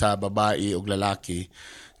name sa babae o lalaki.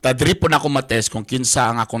 Tadri po na ako matest kung kinsa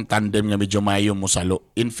ang akong tandem nga medyo mayo mo salo.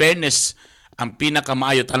 In fairness, ang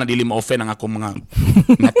pinakamaayo, tanang dili ma-offend ang akong mga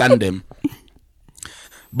tandem.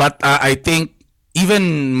 But I think,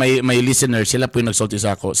 even my listeners, sila po yung nagsulti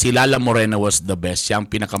sa ako, si Lala Morena was the best. Siya ang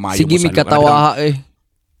pinakamaayo mo salo. Sige, may katawa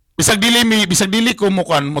Bisag dili ko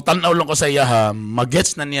mo tanaw lang ko sa iya,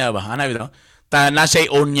 magets na niya ba? Ano ito? Na siya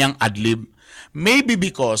own niyang adlib. Maybe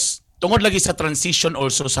because tungod lagi sa transition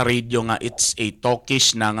also sa radio nga it's a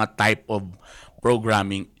talkish na nga type of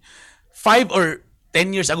programming. 5 or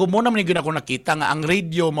 10 years ago mo naman gid ako nakita nga ang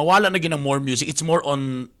radio mawala na gid ng more music. It's more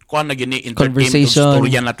on kuan na gini entertainment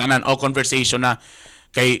story na tanan o conversation na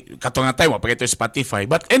kay katong nga time pag ito Spotify.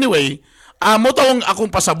 But anyway, mo tawong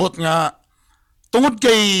akong pasabot nga tungod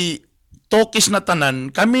kay talkish na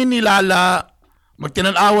tanan kami ni Lala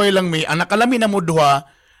magtinan-away lang mi ang nakalami na mo duha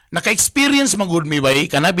naka-experience magud mi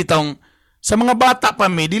bay kana bitong sa mga bata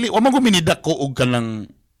pa mi dili wa man gud minidak ko og kanang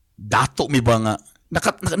dato mi ba nga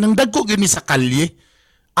nang dagko gyud ni sa kalye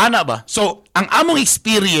ana ba so ang among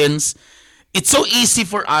experience it's so easy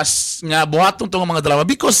for us nga buhaton tong mga drama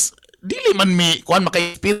because dili man mi kuan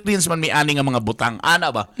maka-experience man mi ani nga mga butang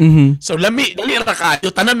ana ba so dali ra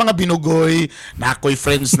kayo tanan mga binugoy na ako'y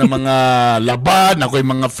friends na mga laban na ako'y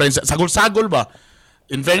mga friends sagol-sagol ba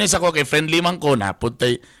in fairness ako kay friendly man ko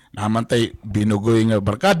naman tay binugoy nga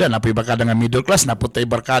barkada napoy barkada nga middle class naputay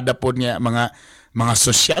barkada po niya mga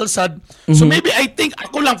social sad so maybe I think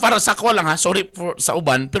ako lang para sa ako lang ha sorry for sa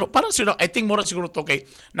uban pero para siguro I think more siguro to kay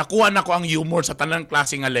nakuha na ko ang humor sa tanang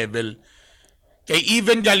klase nga level kay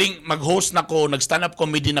even galing mag-host nako nag-stand up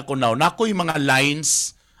comedy nako now nakoy mga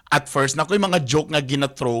lines at first nakoy mga joke nga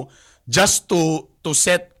gina-throw just to to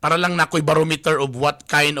set para lang nakoy barometer of what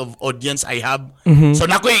kind of audience I have. So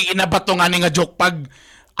nakoy inabato nga ni nga joke pag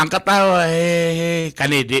ang katawa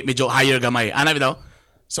kani di medyo higher gamay. Ana bitaw.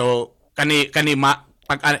 So kani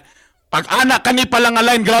pag ana kani pa lang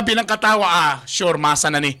line grabe ng katawa sure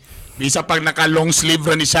masa na ni. Bisa pag naka long sleeve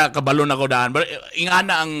ra ni siya kabalo na ko daan. But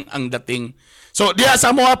ingana ang dating. So diya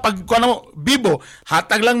sa mo pag kuno bibo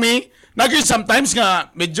hatag lang mi naging sometimes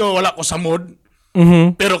nga medyo wala ko sa mood.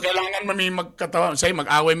 Pero kailangan man may magkatawa say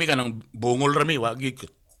mag-away mi kanang bungol ra mi wagi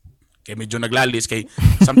kay medyo naglalis kay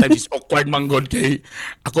sometimes it's awkward man god kay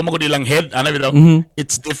ako magud ilang head ana bitaw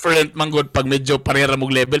it's different man god pag medyo parera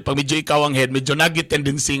mong level pag medyo ikaw ang head medyo nagi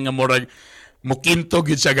tendency nga murag mukinto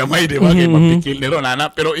gid siya gamay di ba kay mapikil ni ron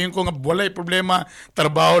ana pero yung ko nga walay problema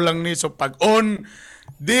trabaho lang ni so pag on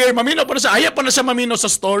di mamino pa na siya aya pa na siya mamino sa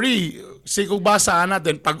story sigog basa ana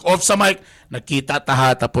then pag off sa mic nakita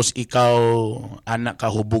taha tapos ikaw anak ka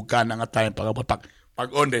hubog ka na nga time pag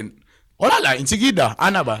on din wala lang insigida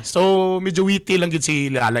ana ba so medyo witty lang gid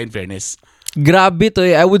si Lala in fairness. Grabe to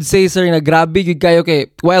I would say sir na grabe gid kayo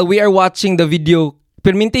kay while we are watching the video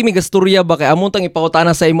perminti mi gastorya ba kay among tang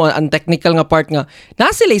ipautana sa imo ang technical nga part nga na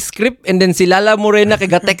sila script and then si Lala Morena kay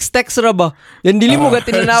ga text ra ba yan dili mo ga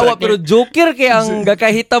tinanawa pero joker kay ang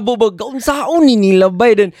gakahitabo ba unsaon ni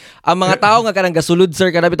nilabay then ang mga tao nga kanang gasulod sir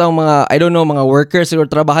kana bitaw mga I don't know mga workers or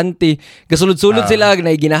trabahante gasulod-sulod sila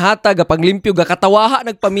na ginahata gapaglimpyo gakatawaha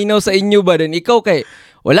nagpaminaw sa inyo ba then ikaw kay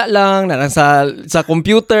wala lang na sa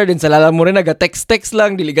computer din sa Lala Morena ga text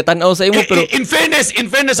lang dili ga tan-aw sa imo pero in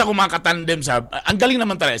fairness ako mga katandem sa ang galing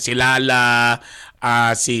naman talaga si Lala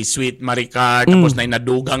si Sweet Maricar tapos na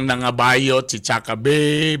nadugang na nga bayot si Chaka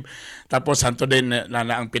Babe tapos hanto din na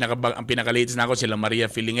ang pinaka-latest na ako sila Maria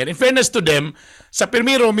Filinger in fairness to them sa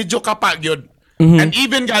Permiro medyo kapag yun and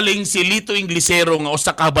even galing si Lito Inglisero nga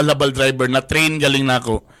usa ka balabal driver na train galing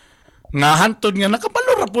nako nga hantod nga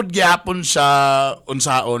nakapalo rapod gyapon sa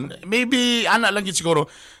unsaon maybe ana lang gid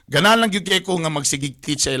siguro ganan lang gyud kay ko nga magsigig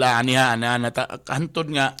teach sa ila aniha ana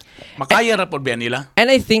hantod nga makaya rapod ba nila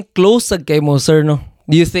and I think close sad kay mo sir no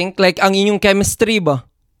do you think like ang inyong chemistry ba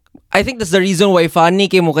I think that's the reason why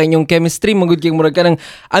funny kay mo kay inyong chemistry magud kay murag kanang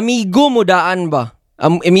amigo mo daan ba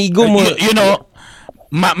amigo mo you know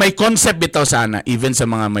may concept bitaw sana even sa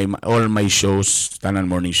mga all my shows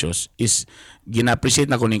tanan morning shows is gina-appreciate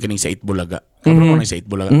na ko ning kaning sa Itbulaga. Mo sa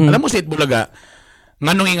Itbulaga. Alam mo sa Itbulaga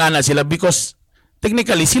nganong ingana sila because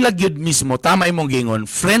technically sila gyud mismo tama imong gingon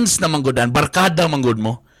friends na manggodan barkada manggod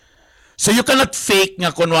mo. So you cannot fake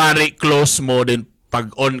nga kunwari close mo din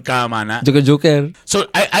pag on ka mana. Joker. So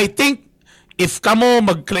I think if kamo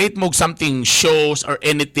mag-create mo something shows or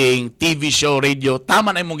anything TV show radio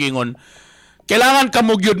tama na imong gingon kailangan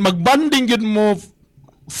kamo gyud magbanding gyud mo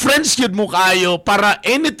friends yun mo kayo para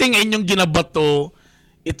anything inyong ginabato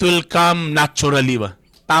it will come naturally ba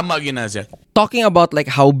tama gina siya talking about like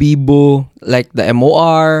how Bibo like the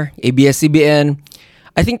MOR ABS-CBN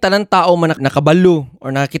I think tanan tao man nakabalo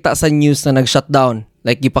or nakita sa news na nag-shutdown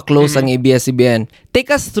like gipa-close ang ABS-CBN take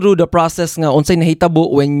us through the process nga unsay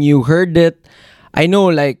nahitabo when you heard it I know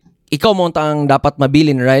like ikaw mo ang dapat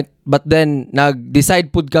mabilin right but then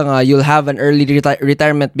nag-decide pud ka nga you'll have an early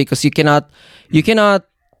retirement because you cannot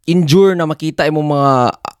endure na makita imong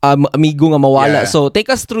mga amigo nga mawala. So, take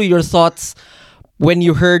us through your thoughts when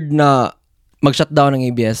you heard na mag-shutdown ng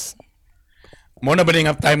ABS. Mo na ba ning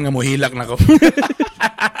time nga mohilak na ko?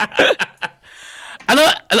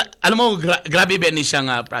 Ano mo, grabe ba ni siya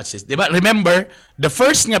nga process. Diba? Remember, the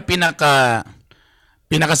first nga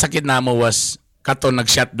pinakasakit na mo was kato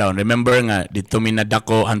nag-shutdown. Remember nga, dito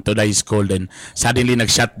minadako hanto high school then suddenly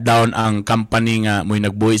nag-shutdown ang company nga mo'y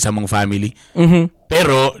nagbuhi sa mong family.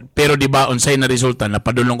 Pero di ba unsay na resulta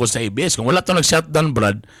napadulong ko sa ABS kung wala to nag-shutdown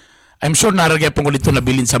Brad I'm sure naragay po ko dito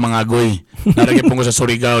nabilin sa mga agoy naragay po ko sa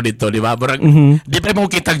Surigao dito di ba di pa mo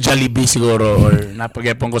kitag Jollibee siguro or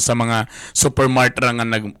napagay po ko sa mga supermart ra nga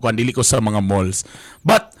nagkuandili ko sa mga malls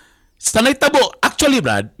but sa nagtabo actually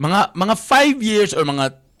Brad mga 5 years or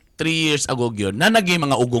mga 3 years ago yun na naging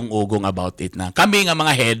mga ugong-ugong about it na kami nga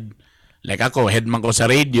mga head like ako head man ko sa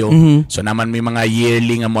radio so naman may mga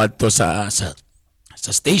yearly nga mo adto sa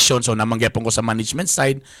station so namangyapon ko sa management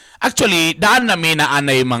side actually daan namin na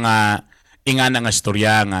anay mga ingana nga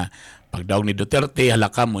storya nga pag daw ni Duterte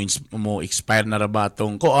halaka mo expire na ra ba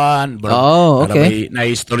tong kuan okay na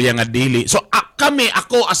istorya nga dili so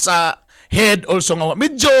ako as a head also nga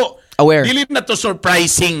medyo aware dili na to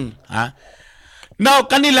surprising ha now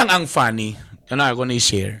kanilang ang funny kana ako ni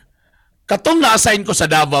share katong na-assign ko sa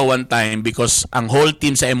Davao one time because ang whole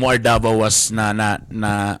team sa MOR Davao was na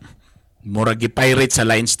murag pirate sa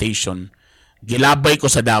line station. Gilabay ko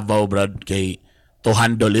sa Davao, Brad, kay to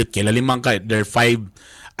handle it. Kaya limang ka, there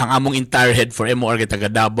 5 ang among entire head for MOR kay taga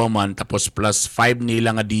Davao man, tapos plus 5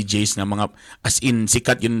 nila nga DJs na mga as in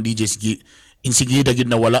sikat yung DJs insigida gid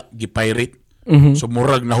na wala gipirate. So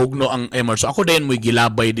murag nahugno ang MOR. So ako din mo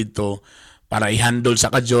gilabay dito para i-handle sa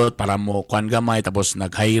kajot, para mo kuan gamay, tapos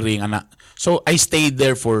nag-hiring ana. So I stayed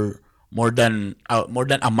there for more than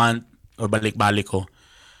a month or balik-balik ko.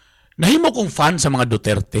 Nahimo kong fan sa mga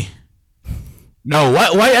Duterte. Now,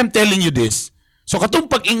 why I'm telling you this? So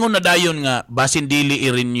katong pag-ingon na dayon nga basin dili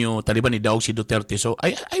i-renew taliban ni daog si Duterte. So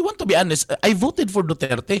I want to be honest, I voted for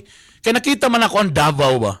Duterte. Kaya nakita man ako ang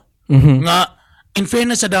Davao ba. Nga in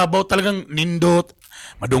fairness sa Davao talagang nindot.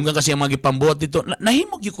 Madunggan kasi ang mga gipambuhat dito.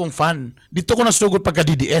 Nahimog yung kong fan. Dito ko nasugod pagka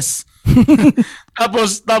DDS.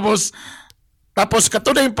 Tapos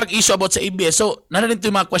kato na yung pag-issue about sa ABS. So nanarin ito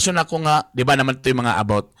yung mga question ako nga, di ba naman ito yung mga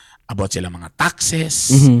about sila mga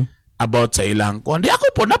taxes, about sa ilang kuan. Di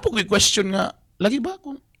ako po napag-question nga, lagi ba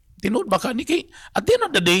kung tinood ba ka ni kay at the end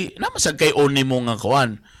of the day namasag kay oni mo nga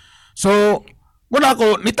kuan. So wala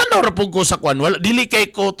ko nitanaw ra pug ko sa kuan, wala dili kay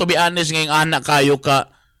ko to be honest ngayong anak kayo ka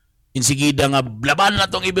insigida nga laban na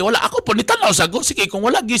tong ibe, wala ako po nitanaw sa go sige kung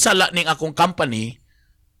wala gisala ning akong company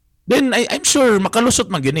then I'm sure makalusot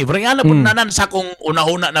man gini. Pero ana po nanan sa akong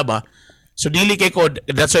una-una na ba. So dili kay ko,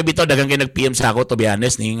 that's why bitaw dagang kay nag-PM sa ako to be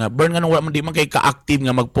honest ning burn nga wala man di man kay ka-active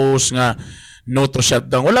nga mag-post nga no to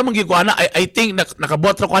shutdown. Wala man gikuha na. I think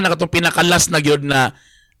nakabuhat ra ko na katong pinakalas na gyud na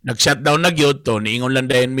nag-shutdown na gyud to. Niingon lang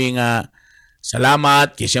dayon mi nga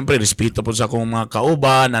salamat kay siyempre respeto po sa akong mga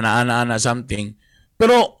kauban, ana something.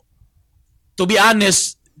 Pero to be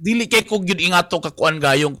honest, dili kay ko gyud ingato kakuan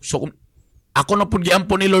gayong. So ako na pud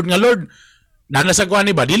giampon ni Lord nga Lord. Nasa kuan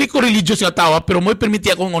ni ba? Dili ko religious nga tawa pero mo'y permiti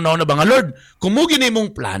akong una-una ba nga Lord. Kung mo gini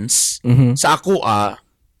mong plans sa ako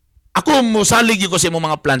ako mo salig ko sa imong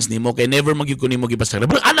mga plans nimo kay never magyud ko nimo gibasa.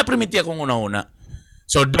 Pero ana permiti akong una-una.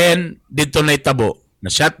 So then dito na itabo na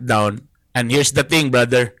shutdown and here's the thing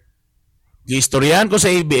brother. Giistoryahan ko sa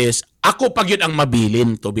ABS, ako pag yun ang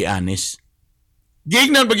mabilin to be honest.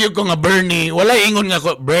 Gignan pag yun ko nga Bernie, wala ingon nga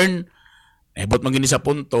ko Bern. Bot man gini sa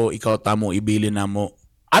punto, ikaw tamo ibilin na mo.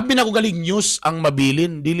 Abi na ko galing news ang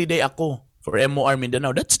mabilin, dili day ako for MOR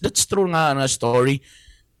Mindanao. That's true nga story.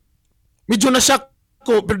 Medyo na-shock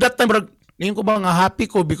ko, pero that time, ngayon ko ba nga happy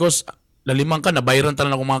ko because lalimang ka, nabayran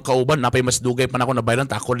talaga ako mga kauban, napay mas dugay pa na ako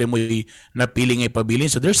nabayran, tako rin mo napili nga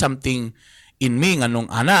ipabilin. So there's something in me nga nung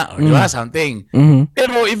ana, or diba, something.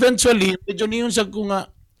 Pero eventually, medyo niyon sa ko nga,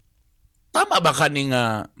 tama ba ka ni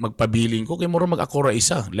nga magpabilin ko? Kaya mura mag-akora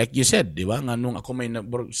isa. Like you said, di ba? Nga nung ako may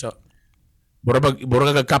mura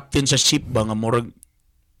captain sa ship ba? Nga mura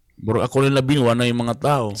ako rin labinwa na yung mga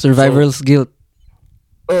tao. Survivor's guilt.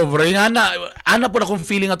 Oh, bro, ana po na kong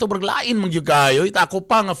feeling ato, bro, lain mong yung kayo. Ako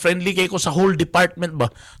pa nga, friendly kayo ko sa whole department ba?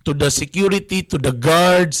 To the security, to the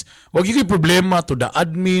guards. Huwag yung problema, to the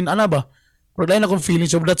admin, ana ba? Bro, lain akong feeling.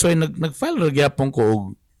 So that's why nag-file nagyapon ko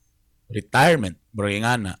og retirement, bro, yung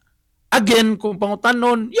ana. Again, kung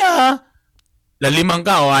pangutanon, lalimang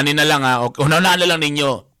ka, ani na lang ha. Una-una na lang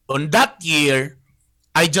ninyo. On that year,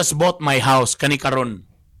 I just bought my house, kanikaron.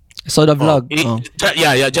 So the vlog.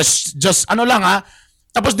 Just ano lang ha.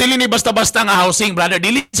 Tapos dili ni basta-basta nga housing, brother.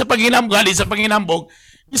 Dili sa panginambog.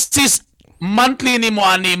 This is monthly ni mo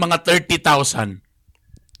ani mga 30,000.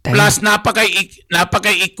 Plus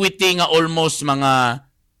napakay equity nga almost mga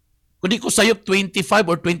kundi ko sayop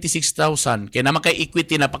 25 or 26,000. Kaya naman kay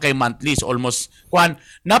equity napakay monthly so almost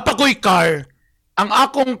napakoy car. Ang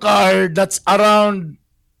akong car that's around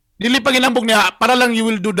dili panginambog niya para lang you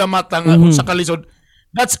will do the math sa kalisod.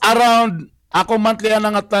 That's around ako monthly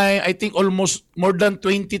na nga tayo, I think almost more than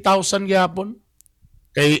 20,000 gyapon.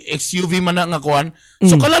 Kay XUV man na nga kuan.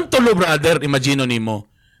 So kalang tulo brother, imagine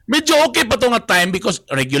nimo. Medyo okay pa to nga time because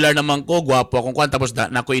regular naman ko, gwapo akong kuan tapos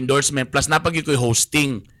na ko endorsement plus napagi ko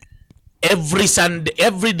hosting. Every Sunday,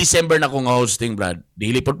 every December na ko nga hosting, brad.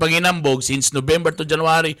 Dili pod panginambog since November to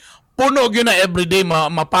January. Puno gyud na everyday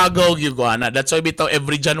mapagaw gyud ko ana. That's why bitaw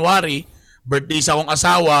every January birthday sa akong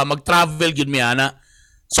asawa, mag-travel gyud mi ana.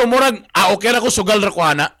 So murag okay ra ko sugal ra ko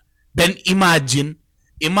ana. Then imagine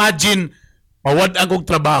mawad ang kong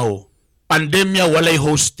trabaho. Pandemya walay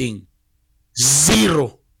hosting.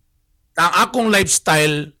 Zero. Ang akong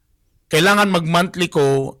lifestyle kailangan mag-monthly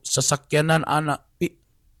ko sa sakyanan ana.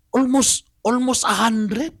 Almost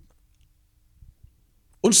 100.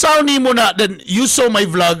 Unsaw nimo na then you saw my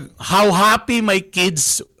vlog how happy my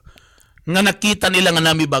kids nga nakita nila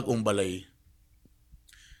nga nami bagong balay.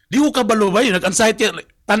 Di ko kabalo ba yun? Nag-anxiety.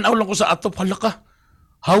 Tanaw lang ko sa atop. Hala ka.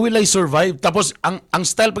 How will I survive? Tapos, ang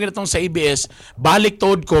style pag itong sa ABS, balik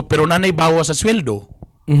tood ko, pero nanay bawa sa sweldo.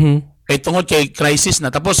 Kay tungod kay crisis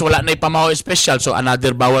na. Tapos wala na ipamahaw special. So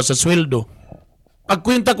another bawas sa sweldo. Pag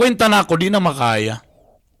kwenta-kwenta na ako, di na makaya.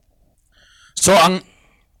 So ang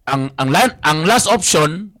last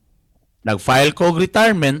option, nag-file ko og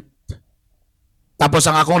retirement. Tapos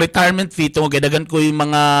ang akong retirement fee, tungod kay dagan ko yung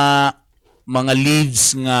mga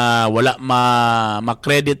leaves nga wala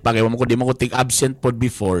ma-credit pa kay di mo ko take absent pod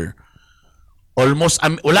before. Almost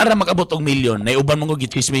wala ra makabot og million. Naiuban mo ko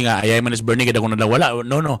gichismi nga ayay man is Bernie kada ko na wala.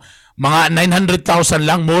 No. Mga 900,000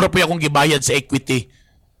 lang mura pa akong gibayad sa equity.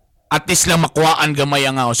 At least lang makuhaan gamay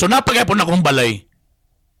ang ako. So napagayapon na akong balay.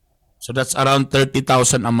 So that's around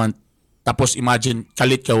 30,000 a month. Tapos imagine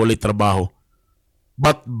kalit ka walay trabaho.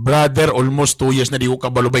 But brother, almost 2 years na di ko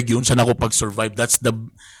kabalubay gyud sa nako pag-survive. That's the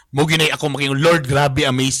mo ginay ako making Lord, grabe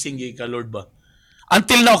amazing gyud ka Lord ba.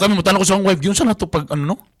 Until now kami mutan ko sa akong wife gyud sa nato pag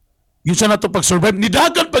ano no? Yun sa nato pag-survive,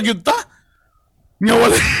 nidagan pag yun ta. Nga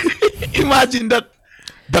wala. Imagine that.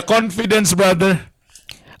 The confidence, brother.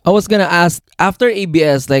 I was gonna ask, after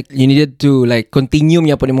ABS, like, you needed to, like, continue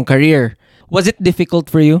niya po nimong career. Was it difficult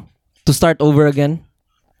for you to start over again?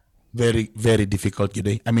 Very, very difficult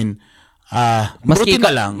yun eh. I mean, maski buti na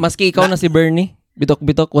lang. Maski ikaw na si Bernie,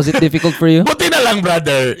 bitok-bitok, was it difficult for you? Buti na lang,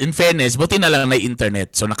 brother. In fairness, buti na lang na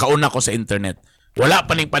internet. So, nakauna ko sa internet. Wala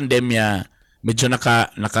pa ning pandemya. Medyo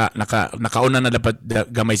nakauna na dapat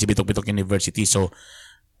gamay si Bitok-Bitok University. So,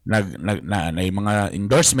 na mga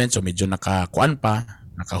endorsements. So, medyo nakakuan pa.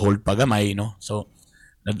 Naka-hold pa gamay, no? So,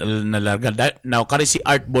 nalarga. Now, kari si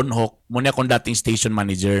Art Bonhoc, muna akong dating station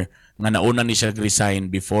manager nga nauna ni siya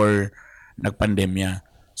resign before nagpandemya.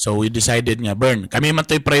 So, we decided nga, Bern, kami man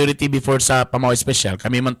to yung priority before sa Pamaw Special.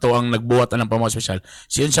 Kami man to ang nagbuhat ng Pamaw Special.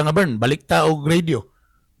 Siyon siya nga, Bern, balik ta og radio.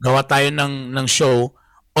 Gawa tayo ng show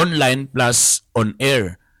online plus on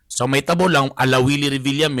air. So may tabo lang ala Willie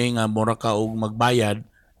Revillame nga mura ka og magbayad,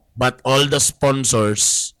 but all the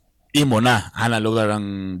sponsors imo na ana lugar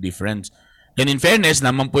ang difference. Then in fairness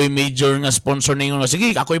naman po yung major nga sponsor ninyo nga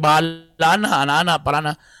sige ako'y bahala na ana para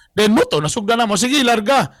na. Then mo to nasugda na mo sige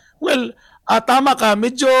larga. Well, tama ka,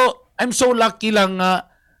 medyo I'm so lucky lang nga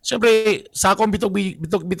syempre sa akong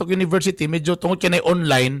Bitok University medyo tungod kay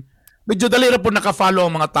online. Medyo dali ra po naka-follow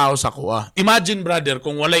ang mga tao sa kuha. Imagine, brother,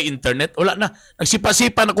 kung walay internet, wala na.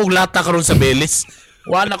 Nagsipa-sipa na kong lata karon sa Belis.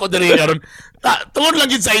 Wala ko dali karon. Tungod lang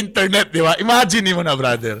yun sa internet, di ba? Imagine mo na,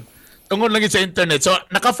 brother. Tungod lang yun sa internet. So,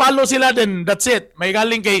 naka-follow sila din. That's it. May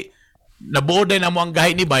galing kay nabuo din na mo ang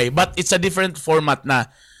gahi ni Bay. But it's a different format na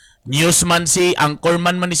newsman si,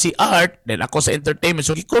 anchorman man ni si Art, then ako sa entertainment.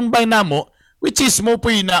 So, i-combine na mo, which is mo po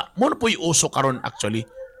yung uso karon actually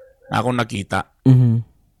na akong nakita. Mm-hmm.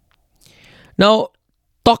 Now,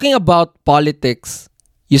 talking about politics,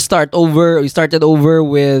 you started over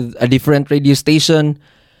with a different radio station.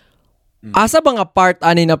 Asa ba nga part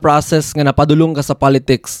ani na process nga napadulong ka sa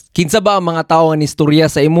politics? Kinsa ba ang mga tao nga nistorya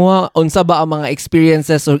sa imuha? Unsa ba ang mga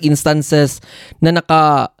experiences or instances na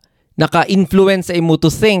naka-influence sa imo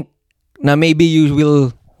to think na maybe you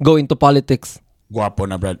will go into politics? Guwapo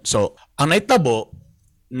na, Brad. So, ang naitabo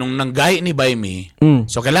nung nanggahi ni Baymi,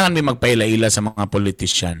 so kailangan may magpaila-ila sa mga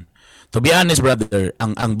politician. To be honest, brother,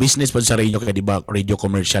 ang business po sa radio kaya di ba radio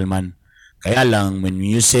commercial man. Kaya lang when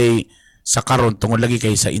you say sa karon tungod lagi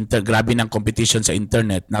kay sa grabe ng competition sa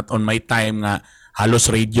internet, not on my time nga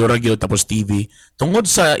halos radio tapos TV. Tungod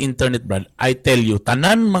sa internet, brad, I tell you,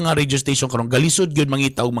 tanan mga radio station karon galisod gyud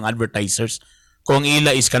mangita og mga advertisers. Kung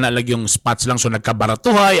ila is kana lang yung spots lang so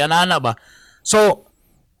nagkabaratuhay ana ba. So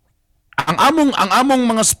ang among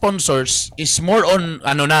mga sponsors is more on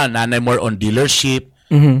more on dealership.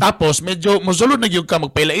 Mm-hmm. Tapos medyo mosulod na gyud ka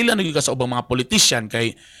magpaila-ila na gyud ka sa ubang mga politician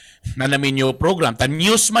kay nanamin yung program tan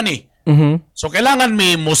news man eh. Mm-hmm. So kailangan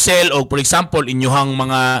may musel o for example inyong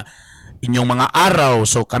mga araw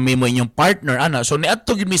so kami mo inyong partner so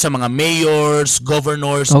niadto gyud mi sa mga mayors,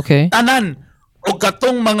 governors, tanan og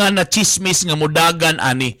katong mga na-chismis nga mudagan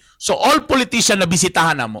ani. So all politician na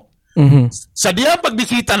bisitahan namo. Mm-hmm. Sa diya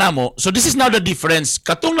pagbisita namo, so this is now the difference.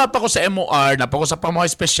 Katong napa ko sa MOR, napa ko sa Pamaw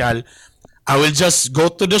Special, I will just go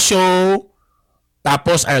to the show,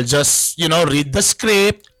 tapos I'll just, read the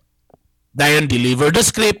script, then deliver the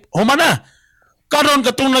script, humana. Karon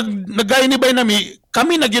katong nagay ni bay nami,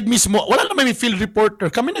 kami nagyud mismo, wala na may field reporter,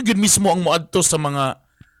 kami nagyud mismo ang moadto sa mga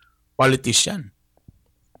politician.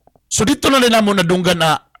 So dito na rin mo nadunggan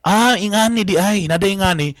na, ingani di ay, naday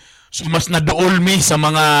ingani. So mas naduol mi sa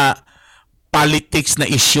mga politics na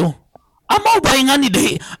issue. Amo ba ingani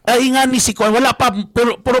di? Ingani si Kwan, wala pa,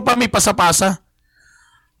 puro pa may pasapasa.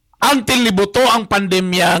 Until nibuto ang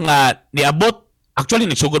pandemya nga niabot, actually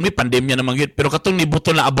nagsugod mi pandemya naman yun, pero katong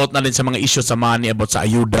nibuto na about na rin sa mga issue sa mga niabot sa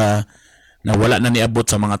ayuda, na wala na niabot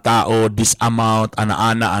sa mga tao, this amount,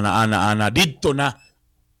 ana, dito na.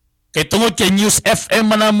 Kay tungod kay News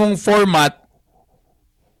FM man among format,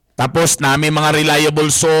 tapos na may mga reliable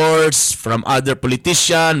source from other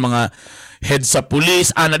politician, mga head sa police,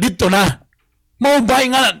 dito na. Mao ba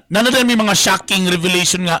nga, nanadan may mga shocking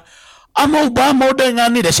revelation nga, mao dahil nga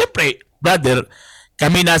nila. Siyempre, brother,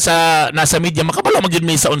 kami nasa media, makabalo magyud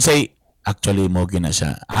may sa unsay, actually, mo gina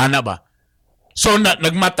siya. Ana ba? So,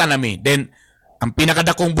 nagmata nami. Then, ang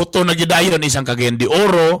pinakadakong buto na gidayon, isang Cagayan de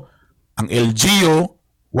Oro, ang LGU,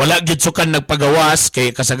 wala gid sukan nagpagawas, kay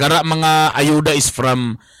kasagara mga ayuda is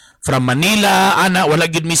from Manila, wala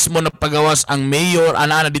gid mismo nagpagawas ang mayor,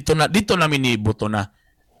 dito namin ni buto na.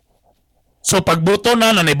 So pagbuto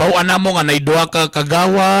na naibaw namo nga naiduha ka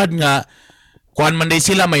kagawad nga kuan man day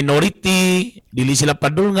sila minority, dili sila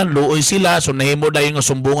padulngan, luoy sila, so nahimo dayon nga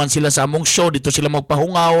sumbungan sila sa among show, dito sila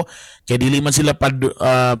magpahungaw, kay dili man sila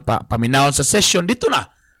paminawon sa session, dito na.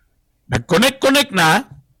 Nag-connect na,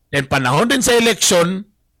 then panahon din sa election,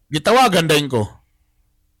 gitawagan dayon ko.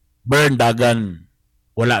 Burn dagan.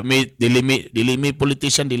 Wala may dili mi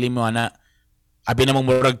politician, dili mo abi namang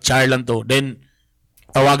murag char lang to, then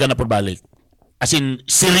tawagan na po balik. As in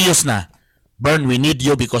serious na. Burn, we need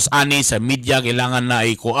you because ani sa media kailangan na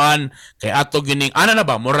ikuan kay ato gining na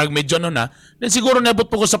ba murag medyo na. Then siguro nabot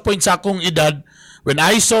po ko sa point sa akong edad when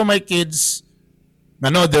I saw my kids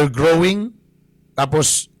they're growing,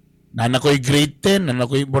 tapos nanakoy grade 10,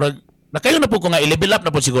 nanakoy murag nakayo na po ko nga i-level up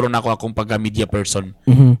na po siguro na ako akong pagka-media person.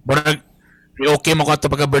 Murag okay mo ko ito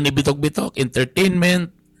pagka Bernie Bitok-Bitok,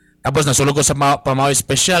 entertainment. Tapos nasulog ko sa pamawi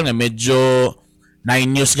special nga medyo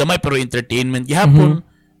 9 news gamay pero entertainment gihapon.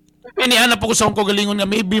 Piniana po ko sa akong kagalingon nga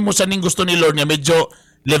maybe mo sa ning gusto ni Lord nga medyo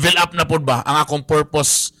level up na po ba ang akong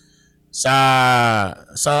purpose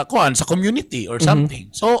sa community or something.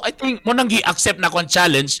 So I think mo nang gi-accept na ko ang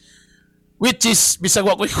challenge which is bisag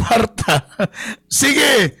wa ko'y kwarta.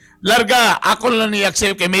 Sige, larga, ako lang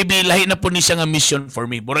ni-accept kay maybe lahi na po ni siya nga mission for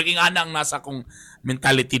me. Burag ing ana ang nasa akong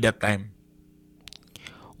mentality that time.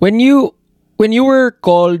 When you were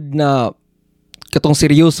called na katong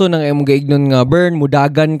seryoso ng imong gaignon nga Burn,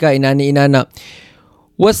 mudagan ka inana,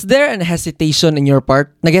 was there an hesitation in your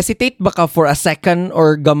part? Nag-hesitate ba ka for a second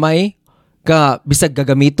or gamay ka bisag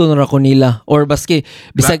gagamiton ra ko nila or baski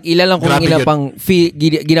bisag ila lang kung ila pang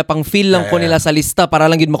ginapang feel lang ko nila sa lista para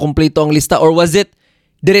lang gid makumpleto ang lista, or was it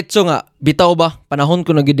diretso nga bitaw ba panahon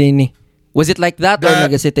ko na gid ni? Was it like that or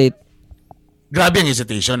nag-hesitate? Grabe ang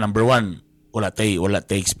hesitation. Number 1, wala tay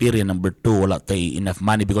experience. Number 2, wala tay enough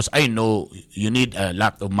money because I know you need a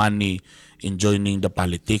lot of money in joining the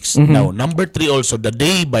politics. Now, number 3 also, the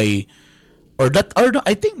day I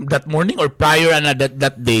think that morning or prior na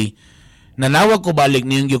that day, nanawag ko balik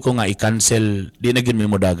niyong ko nga i-cancel, di na gid may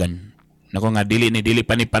mudagan. Nako nga dili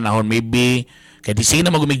pa ni panahon, maybe kay di sina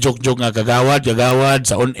magumig-joke nga kagawad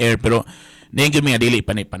sa on air, pero niyong nga dili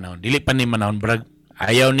pa ni panahon brag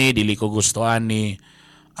ayaw ni, dili ko gustuhan ni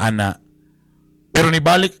ana. Pero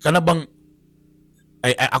nibalik ka na bang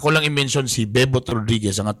ako lang i-mention si Bebot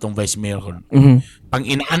Rodriguez ang atong vice mayor ko.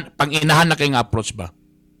 Pang-inahan na kay nga approach ba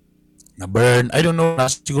na Burn, I don't know,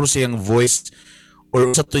 siguro siyang voice or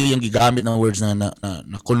sa to yung gigamit ng words na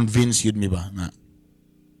convince yun mi ba na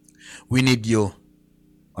we need you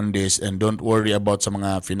on this and don't worry about sa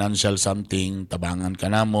mga financial something, tabangan ka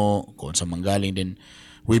na mo kung sa manggaling, din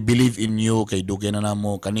we believe in you, kay dugay na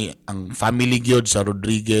namo kani ang family gyud sa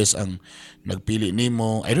Rodriguez ang nagpili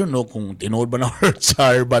nimo. I don't know kung tinuod ba na words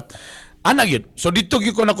are, but ana gyud. So dito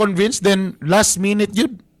gyud ko na convince, then last minute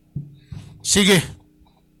gyud sige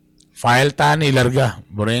file ta ni larga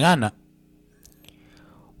borenga na.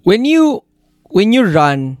 When you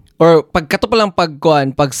run or pagkato pa lang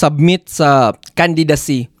pag-submit sa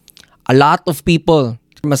candidacy, a lot of people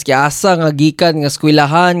maski asa nga gikan nga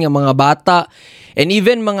eskwelahan nga mga bata and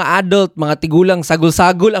even mga adult, mga tigulang,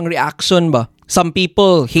 sagol-sagol ang reaction ba. Some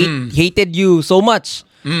people hated you so much.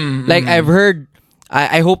 Like I've heard,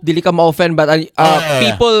 I hope dili ka ma-offend, but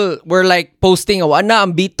people were like posting, na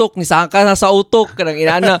ang bitok ni saka na sa utok kanang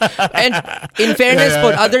inana. And in fairness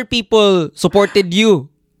po, other people supported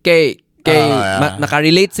you. Kay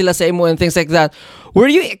nakarelate sila sa imo and things like that.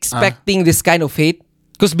 Were you expecting this kind of hate?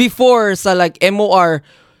 Because before sa like MOR,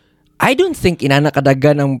 I don't think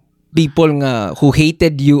inanakadagan ng people nga who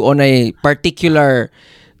hated you on a particular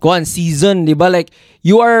season, di ba? Like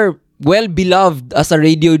you are well beloved as a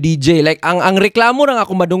radio DJ. Like ang reklamo na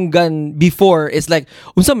ako madunggan before is like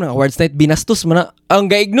unsa man awards night binastos man ang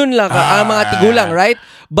gaignon lang ang mga tigulang, right?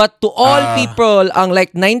 But to all people, ang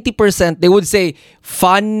like 90% they would say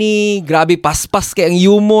funny, grabe paspas kay ang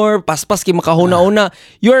humor, paspas kay makahuna-una.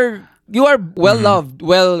 You're you are well loved,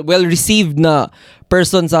 well received na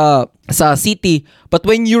person sa city. But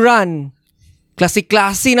when you run,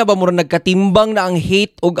 klase-klase na ba mo nagkatimbang na ang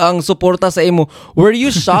hate o ang suporta sa imo? Were you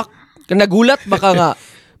shocked? Nagulat ba ka nga?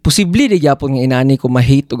 Posible di gyapon nga inani ko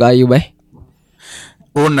ma-hate o gayo ba?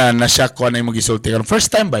 Una, na-shock ko na yung mag-isulti.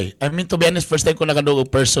 First time ba? I mean, to be honest, first time ko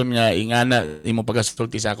nakadungog person nga ingana imo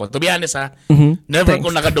pag-isulti sa ako. To be honest ha, never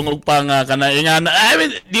ko nakadungog pa nga kana ingana. I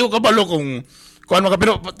mean, di ko kabalo kung ano ka.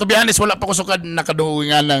 Pero to be honest, wala pa ko sukad nakadungog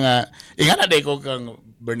ingana nga. Ingana day ko kang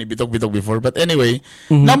Bernie Bitog before. But anyway,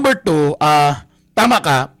 number 2, tama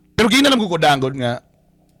ka. Pero ginalam ko kudangod nga,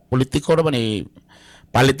 politiko naman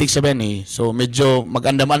politics sabi ni. So medyo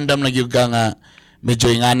mag-andam-andam na gyud ka nga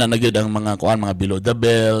medyo ingana na gyud ang mga mga below the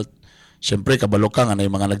belt. Siyempre kabalo ka nga na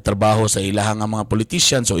yung mga nagtrabaho sa ilahang nga mga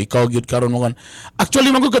politician. So ikaw gyud karon mo kan.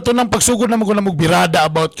 Actually magud kato nang pagsugod na mo ko na magbirada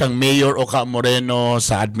about kang Mayor Oka Moreno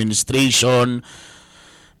sa administration.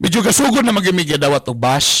 Medyo kasugod na magimigya dawat og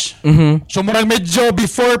bash. So murag medyo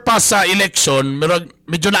before pa sa election,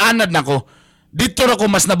 medyo naanad nako. Dito ra ko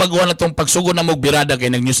mas nabaguhan na tong pagsugod na magbirada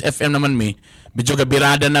kay nag News FM naman mi. Medyo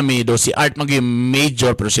kabirada na mi do si Art maging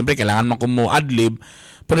major pero siyempre kailangan man ko mo adlib.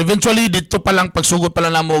 Pero eventually dito pa lang pagsugod pa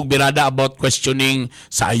lang na mo birada about questioning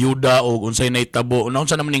sa ayuda o unsay naitabo.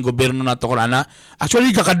 Unsa naman ning gobyerno nato kurana.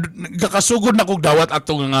 Actually gakasugod na kog dawat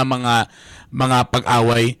ato nga mga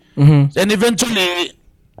pag-away. And eventually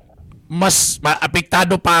mas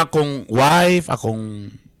maapektado pa akong wife, akong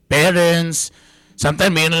parents.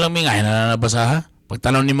 Sometimes may lang may nabasa ha.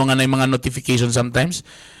 Pagtanaw nimo nga na yung mga notification sometimes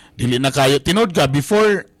dili na kayo tinod ka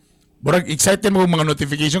before burag excited mo mga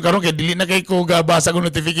notification karon kay dili na kay ko gabasa ko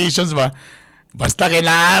notifications ba basta kay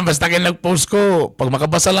nag-post ko pag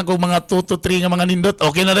makabasa lang ko mga 2 to 3 nga mga nindot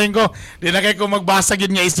okay na rin ko di na kay ko magbasa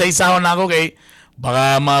gyud nga isa-isahon na ako kay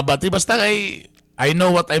baka mabati basta kay I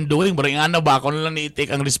know what I'm doing pero ingana ba ako na lang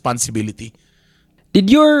i-take ang responsibility.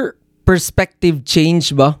 Did your perspective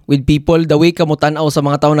change ba with people the way ka mo tan-aw sa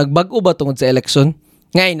mga tao nagbag-o ba tungod sa election?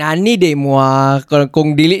 Nga inani din mo ha.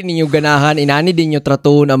 Kung dili ninyo ganahan, inani din nyo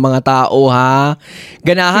trato ng mga tao ha.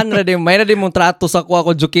 Ganahan ra din, may na din mong trato sa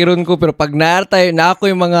ako jukiron ko pero pag naartay na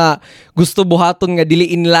ako yung mga gusto buhaton nga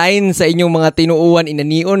dili in line sa inyong mga tinuuan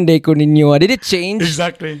inanion day ko ninyo. Did it change?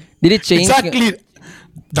 Exactly. Did it change? Exactly.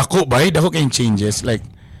 Dako kayong changes like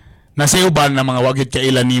nasa uban na mga wagit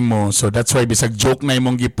kailan nimo so that's why bisag joke na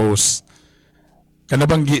imong gi-post kana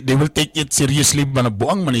bang they will take it seriously ba na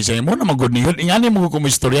buang man siya mo na magud niyon ingani mo ko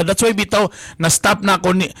istorya that's why bitaw na stop na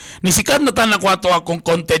ako ni sikat na tanan ko ato akong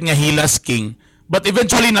content nga Hilas King but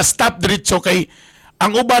eventually na stop diretso kay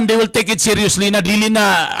ang uban they will take it seriously na dili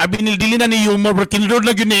na ni humor pero kinulod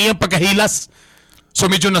na gyud niya pagkahilas so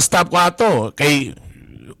medyo na stop ko ato kay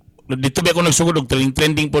dito ba ako nagsugod og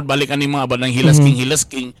trending pod balik ani mga abad ng Hilas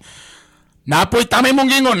King napoy tamay mong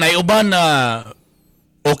gingon na uban na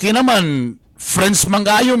okay naman friends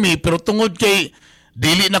mangayo mi pero tungod kay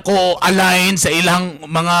dili na ko align sa ilang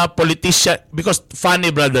mga politician because funny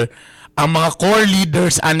brother ang mga core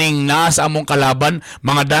leaders aning nasa among kalaban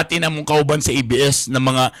mga dati na among kauban sa ABS na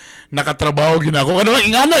mga nakatrabaho gyud ako ano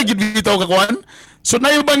ingana gyud bitaw kakuan so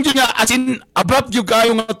nayuban gyud nga as in abrupt gyud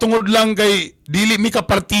kayo nga tungod lang kay dili mi ka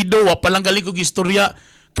partido wa pa lang gali kog istorya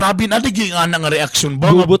grabe na di gyud nga reaction ba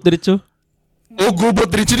Gubot diretso. Gubot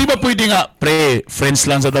diretso di ba pwede nga friends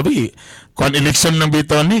lang sa tabi kung election ng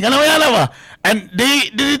bitaw ni kana ba and they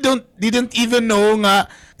didn't even know nga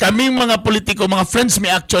kaming mga politiko mga friends me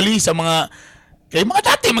actually sa mga kay mga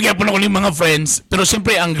dati magyapon ako ni mga friends pero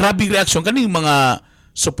siyempre ang grabe reaction kaning mga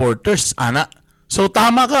supporters ana so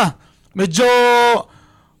tama ka medyo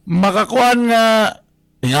makakuan nga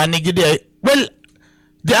ingani gid well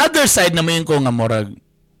the other side na mayon ko nga morag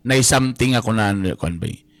na something ako na kuan ba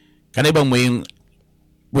kanay bang mo yung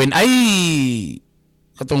when I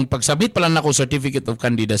katong pagsabit pa lang ako certificate of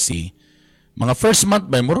candidacy mga first month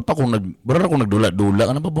ba mura pa akong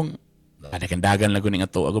nagdula-dula ano ba bang dagan lang ko ning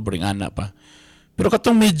ato ako bring ana pa pero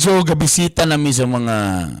katong medyo gabisita na mi sa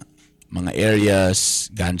mga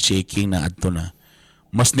areas gun shaking na adto na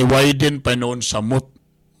mas ni widen pa noon sa mut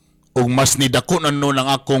ug mas ni dako na noon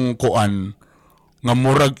ang akong kuan nga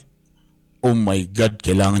murag oh my god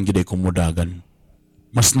kailangan gid ko mudagan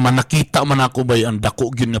mas manakita man ako ba ang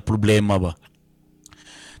dako gyud nga problema ba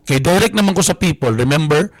kay direct naman ko sa people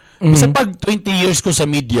remember sa pag 20 years ko sa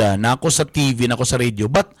media na ako sa TV na ako sa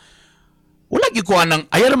radio but wala gyud ko anang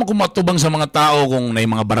ayaw naman ko matubang sa mga tao kung na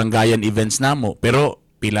mga barangayan events namo pero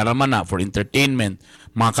pila raman na for entertainment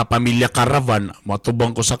mga kapamilya caravan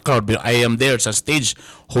matubang ko sa crowd I am there sa stage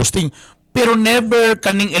hosting pero never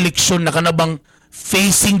kaning election na kanabang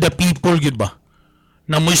facing the people gyud ba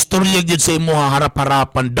na mo istorya gyud sa imo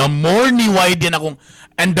harap-harapan, the more ni wide din akong,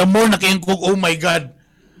 and the more nakingkog, oh my God,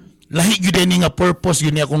 lahi gyud ni nga purpose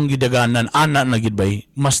gyud ni akong gidaganan, ana na gyud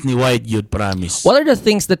bay, mas ni wide gyud, promise. What are the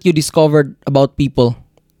things that you discovered about people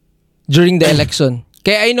during the election?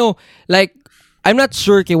 Kaya I know, like, I'm not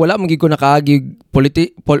sure kay wala magig ko nakaagi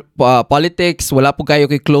politics, wala po kayo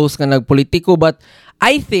kay close nga nagpolitiko, but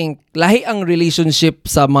I think lahi ang relationship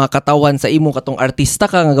sa mga katawan sa imo katong artista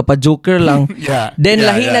ka nga pa-joker lang. Yeah, Then yeah,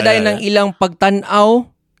 lahi yeah, na dahil yeah, ng ilang pagtanaw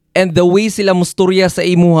and the way sila musturya sa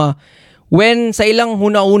imuha. When sa ilang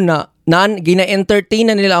huna-una gina-entertain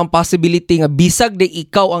na nila ang possibility nga bisag de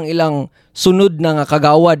ikaw ang ilang sunod na nga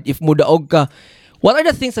kagawad if mudaog ka. What are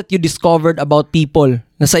the things that you discovered about people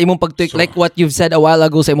na sa imong pagtuyok, like what you've said a while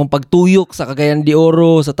ago, sa imong pagtuyok sa Cagayan de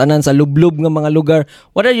Oro, sa tanan sa lublub nga mga lugar?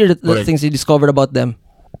 What are the things you discovered about them?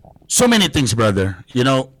 So many things, brother. You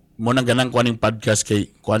know, mo nang ganang kuan ning podcast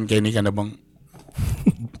kay ni ka na bang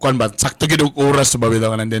kuan ba sakto gid og oras ba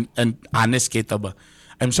bitaw and honest kita ba.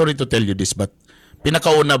 I'm sorry to tell you this, but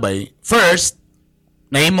pinakauna ba first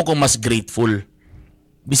nahimo ko mas grateful.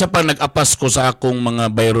 Bisa pa nag-apas ko sa akong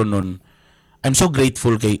mga bayro nun. I'm so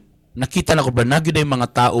grateful kay nakita na ko, brad, nagyud ay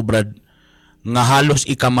mga tao, brad, nga halos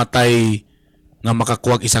ikamatay nga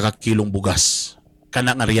makakuwag isa ka kilong bugas.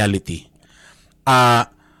 Kana nga reality.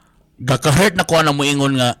 Gaka-hurt na ko na mo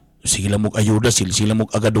ingon nga sila mog ayuda, sila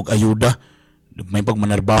mog agadog ayuda. May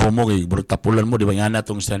pagmanarbaho mo kay bro tapulan mo, di ba nga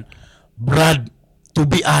natong stand. Brad, to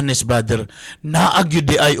be honest, brother, naagyud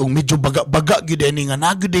di ay medyo baga gyud ni nga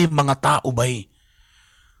nagyud ay mga tao bay.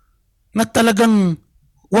 Nga talagang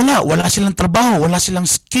wala silang trabaho, wala silang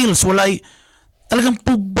skills, talagang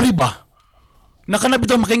pobre ba? Nakanabit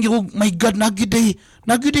ako makinggi ko, my God,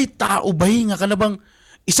 nagiday tao ba nga kanabang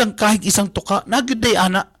isang kahig, isang tuka, nagiday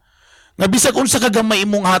ana. Nga bisag unsa kagamay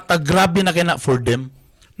imong hatag, grabe na kaya for them.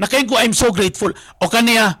 Nakain ko, I'm so grateful. O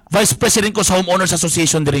kaniya, Vice President ko sa Homeowners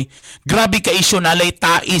Association diri, grabe ka isyo nalay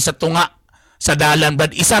tai sa tunga, sa dalan,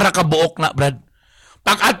 Brad. Isa ra ka buok na, Brad.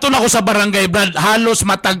 Pag ato na ko sa barangay, Brad, halos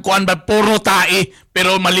matagkuan, Brad, puro tae,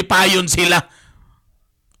 pero malipayon sila.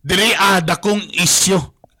 Diri dakong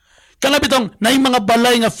isyo. Kalabitong, na yung mga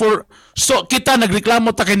balay nga so kita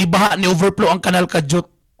nagreklamo ta kay ni baha ni overflow ang kanal Kadyot.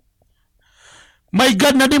 My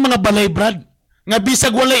God, na di mga balay, Brad. Nga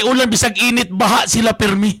bisag walay ulan, bisag init, baha sila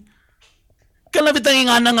permi. Kalabitong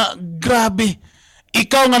nga na nga, grabe.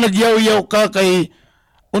 Ikaw nga nagyaw-yaw ka kay,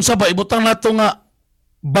 unsa ba, ibutang na to nga,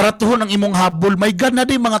 baratuhon ang imong habol. My God, na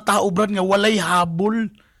di mga tao, Brad, nga walay habol.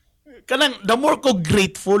 Kanang, the more ko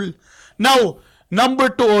grateful. Now,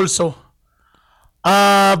 number 2 also,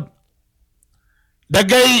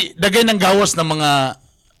 dagay ng gawas ng mga,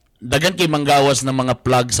 dagan kay manggawas ng mga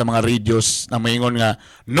plug sa mga radios na maingon nga,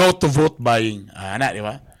 no to vote buying. Di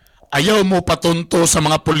ba? Ayaw mo patunto sa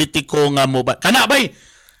mga politiko nga mo ba? Kana, bay,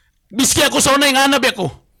 biski ako sa unay nga anabi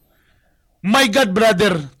ako. My God,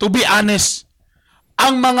 brother, to be honest,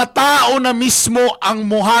 ang mga tao na mismo ang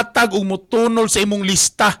muhatag o mutunol sa imong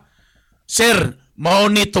lista. Sir, mao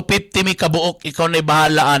ni to 50 mi kabuok, ikaw na'y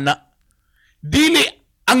bahala, ana. Dili,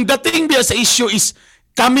 ang dating biya sa issue is,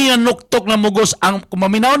 kami ang nuktok na mugos, ang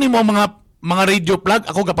kumaminaw ni mo mga radio plug,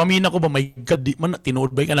 ako kapamina ko ba, my God, di man,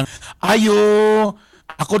 tinuod ba ka lang, ayo,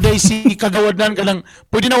 ako day si kagawadan ka lang,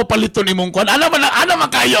 pwede na mo paliton imong kuhan, ano man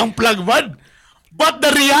kayo ang plug, bad? But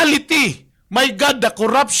the reality, my God, the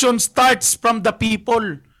corruption starts from the people.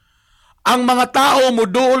 Ang mga tao mo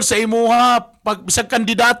dool sa imuha, pag isang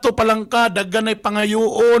kandidato pa lang ka, daganay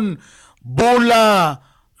pangayoon, bola,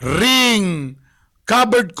 ring,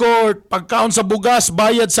 covered court, pagkaon sa bugas,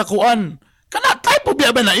 bayad sa kuan. Kana type of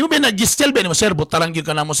biya ba na? Yung ba na, gistel ba ni mo, sir, butarang yun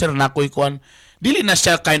ka na mo, sir, nakoy kuan. Dili na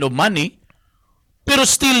siya kind of money. Pero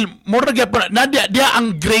still, more na dia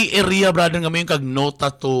ang gray area, brother, nga may kag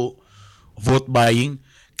nota to vote buying.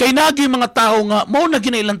 Kay nagi mga tao nga, mao na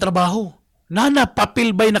ginailang trabaho. Nana,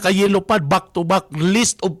 papel bay naka-yellow pad, back to back,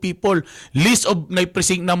 list of people, list of na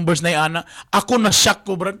precinct numbers na ana. Ako na shock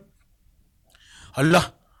ko, brad.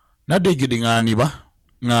 Hala, naday gid nga ni ba?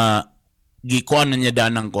 Nga, gikuan na niya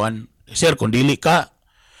daan ng kuan. Sir, kung dili ka,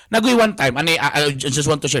 nagoy one time, I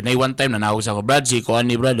just want to share, na one time na nawag sa ako, Brad, si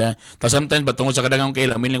kuan ni Brad, ha? Tapos sometimes, batungod sa kadagang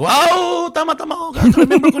kailang, miling ko, tama ko,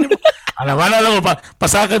 remember ko ni mo. Alam ko,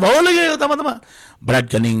 pasakay ba? Lagi, tama. Brad,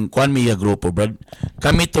 kaning kuan miya grupo, Brad.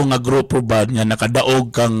 Kami to nga grupo, Brad, nga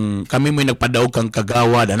nakadaog kang, kami mo'y nagpadaog kang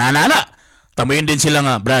kagawad. Tamayin din sila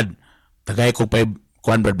nga, Brad, tagay ko pa,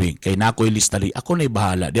 kuan, Brad, kay na ako'y listali. Ako na'y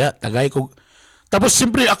bahala, diya, tagay ko. Tapos,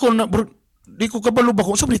 siyempre, ako na, bro, di ko kabalo ba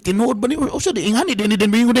kung sabi, tinuod ba ni? O siya, di ingani, din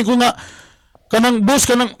ko nga, kanang boss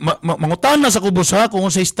kanang mangutan na sa kubos ha kung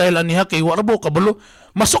sa style aniha kay warabo kabalo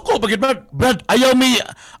masuko pagid brad ayaw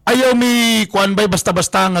mi kuan bay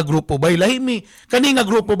basta-basta nga grupo bay lahi mi kani nga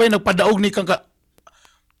grupo bay nagpadaog ni kang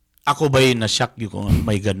ako bay na shock gyud ko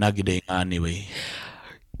my god nagiday ani bay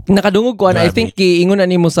nakadungog ko I think ingon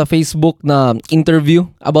ani mo sa Facebook na interview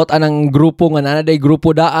about anang grupo nga nanaday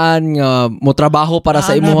grupo daan nga mo trabaho para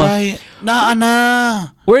sa imo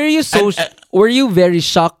were you very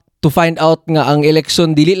shocked to find out nga ang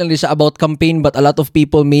election dili lang siya about campaign but a lot of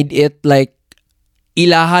people made it like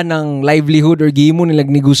ilahan ng livelihood or gihimo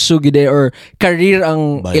nilang negosyo gid or career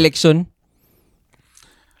ang election?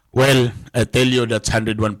 Well, I tell you that's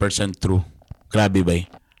 101% true. Grabe bay.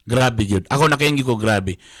 Grabe yun. Ako nakaingi ko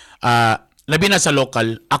grabe. Labi na sa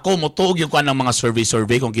local, ako motuog yung kuan ng mga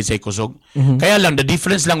survey kung kinsay kusog. Kaya lang the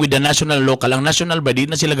difference lang with the national local, ang national ba di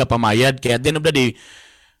na sila gapamayad kaya at the end of the day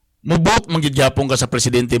mubot mangyudyapong ka sa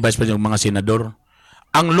presidente, vice president, mga senador.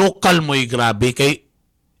 Ang local mo'y grabe. Kay,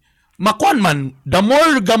 makuan man, the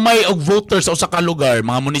more gamay og voters sa usa ka lugar,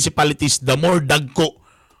 mga municipalities, the more dagko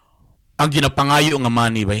ang ginapangayo nga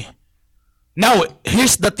money, bay. Now,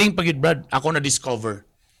 here's the thing, pagid, Brad. Ako na-discover.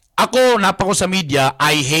 Ako, napako sa media,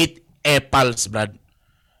 I hate epals, Brad.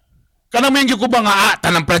 Kanang may ko ba nga,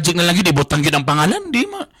 tanang project na lang yun, ibutang yun ang pangalan. Di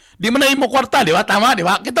mo na imo kwarta, di ba? Tama, di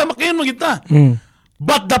ba? Kita, makiyan mo kita.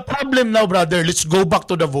 But the problem now, brother, let's go back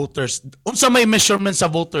to the voters. Unsa may measurement sa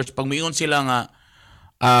voters pag mayon sila nga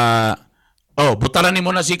butaran ni mo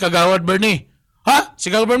na si Kagawad Bernie. Ha? Si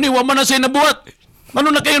Kagawad Bernie, wa man na siya nabuhat. Ano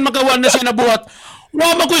na kayo makawan na siya nabuhat?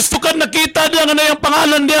 Wa man ko istukan nakita diya nga na yung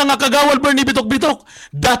pangalan diya nga Kagawad Bernie bitok-bitok.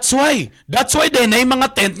 That's why din na yung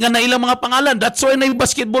mga tent nga na ilang mga pangalan. That's why na yung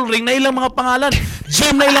basketball ring na ilang mga pangalan.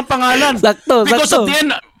 Gym na ilang pangalan. Sakto.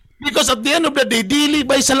 Because at the end of the day, dili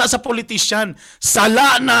ba sala sa politician,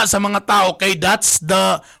 sala na sa mga tao kay that's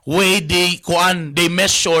the way they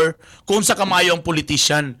measure kung sa kamayo ang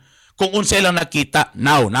politician. Kung unsa lang nakita.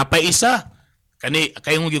 Now, napaisa.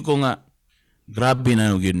 Kayong ko nga, grabe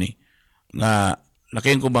na yun ni. Nga,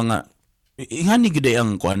 nakayin ko ba nga, ingani gid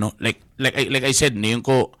ang kuano, like I said, niyon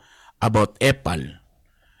ko about Epal.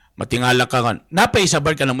 Matingala ka nga, napaisa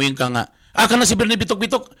bar ka na mo yung ka nga, kana si Bernie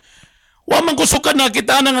bitok-bitok. Wa man kusukan na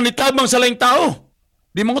kita na nga nitabang sa laing tao.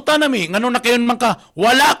 Di man ko tanami, ngano na kayon man ka,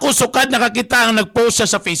 wala ko sukad nakakita ang nagpost siya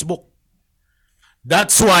sa Facebook.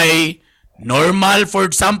 That's why normal for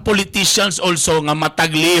some politicians also nga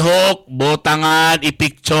mataglihok, botangan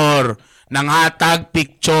i-picture, nang hatag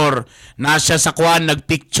picture, nasya sa kuan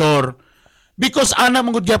nagpicture. Because ana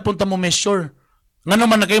man gud gyapon ta mo measure. Ngano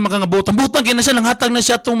man na kayo makangabutang, butang kay na siya nang hatag na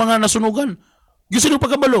siya tong mga nasunugan. Gusto niyo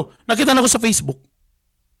pagkabalo, nakita na ko sa Facebook.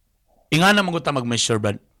 Ingana man gud ta mag-measure,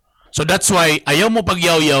 Brad. So that's why ayaw mo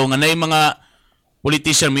pagyaw-yaw nga nay mga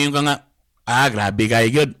politician mo yung nga grabe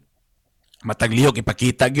kay gyud. Mataglihok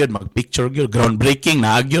ipakita gyud, mag-picture gyud, groundbreaking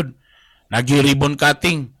na gyud. Nagi-ribbon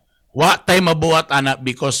cutting. Wa tay mabuhat ana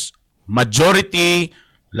because majority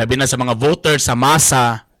labi na sa mga voters sa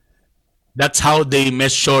masa, that's how they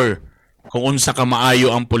measure kung unsa ka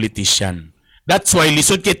maayo ang politician. That's why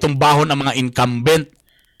lisod kay tumbahon ang mga incumbent.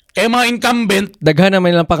 Kaya mga incumbent, daghan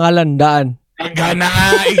naman nilang pangalan, daan. Daghan na,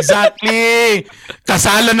 exactly.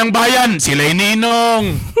 Kasalan ng bayan, sila'y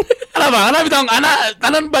ninong. Alam itong,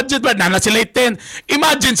 tanan budget ba? Nana sila'y 10.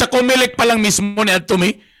 Imagine sa Comelec pa lang mismo ni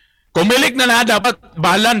Atumi. Comelec na dapat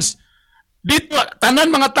balance. Dito,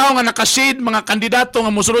 tanan mga tao nga nakashade, mga kandidato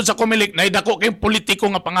nga musulod sa Comelec, naidako kayong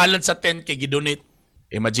politiko nga pangalan sa 10 kay gidonate.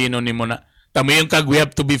 Imagine ni mo na. Tamo yung kag, we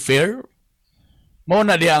have to be fair. Mo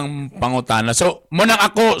na di ang pangutana. So, mo nang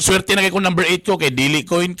ako, swerte na kay ko number 8 ko, kay dili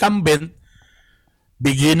ko incumbent.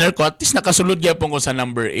 Beginner ko, at least nakasulod gyapon ko sa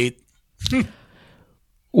number 8.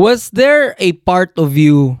 Was there a part of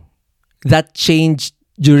you that changed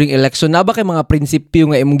during election? Na ba kay mga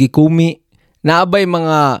prinsipyo nga imong gikumi? Na ba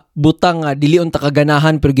mga butang nga dili unta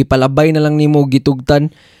kaganahan pero gipalabay na lang nimo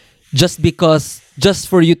gitugtan just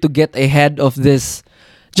for you to get ahead of this,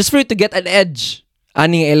 just for you to get an edge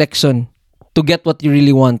aning election? To get what you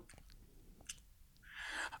really want?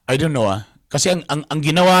 I don't know Kasi ang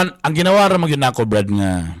ginawa ra magyud nako, Brad,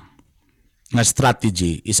 nga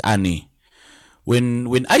strategy is ani.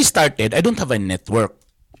 When I started, I don't have a network.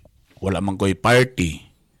 Wala man ko'y party.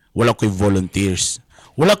 Wala ko'y volunteers.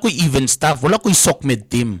 Wala ko'y even staff. Wala ko'y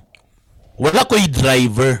SOCMED team. Wala ko'y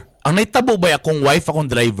driver. Ang naitabo ba akong wife,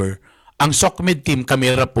 akong driver, ang SOCMED team,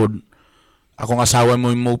 kamera pod. Akong asawa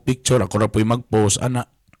mo yung picture, ako ra po'y mag-post,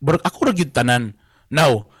 ana. Ako ra gyud tanan.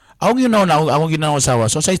 Now, akong ginawa asawa.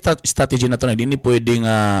 So sa strategy na to na hindi pwedeng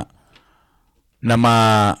na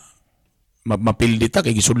mapildi ta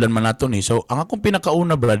kay gisudlan man nato ni. So ang akong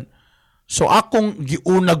pinakauna, Brad, so akong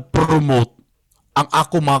giunag promote ang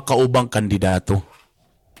ako mga kaubang kandidato.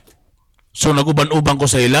 So naguban-uban ko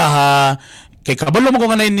sa ilaha, kay kabalo mo ko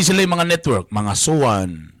nga na ni sila yung mga network, mga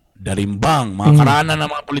Suwan, Darimbang, mga karaanan ng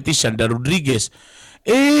mga politician, Da Rodriguez.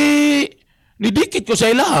 Nidikit ko sa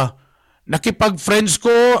ilaha. Nakipag-friends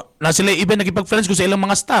ko, na sila even nakipag-friends ko sa ilang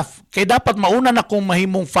mga staff. Kaya dapat mauna na kong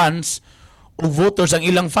mahimong fans o voters ang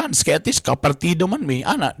ilang fans. Kaya at least kapartido man may.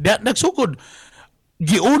 Nagsugod.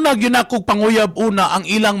 Giunag yun ako panguyab una ang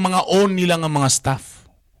ilang mga own nilang ang mga staff.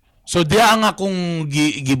 So diya ang akong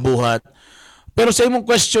gibuhat. Pero sa imong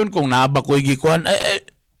question kung naaba ko gikuan,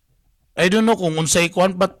 I don't know kung unsay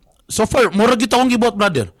kuan, but so far mura gid akong gibuhat,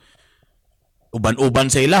 brother. Uban-uban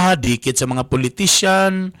sa ilaha, dikit sa mga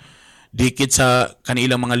politician, dikit sa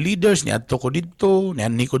kanilang mga leaders, niadto ko dito,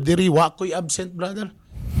 ni ko diri, wa ko'y absent, brother.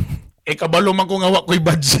 Kabalo man ko nga wa ko'y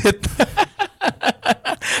budget.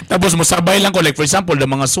 Tapos masabay lang ko, like for example, the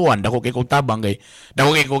mga Suwan, dako kay kong tabang kay,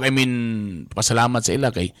 pasalamat sa ila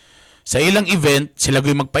kay, sa ilang event, sila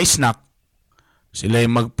ko'y magpa-snack, sila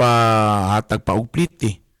yung magpahatag pa og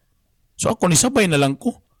pliti. So ako nisabay na lang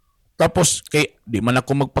ko. Tapos kay di man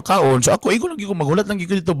ako magpakaon. So ako lagi ko maghulat lang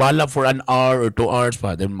ko dito bala for an hour or 2 hours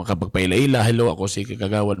pa. Then makapagpaila-ila. Hello, ako si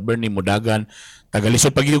kagawad Bernie Mudagan.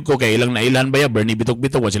 Tagalisod pagyug ko kay ilang nailan ba ya Bernie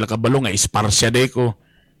bitok-bitok wa sila kabalo nga isparsya de ko.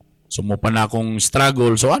 Sumupa na akong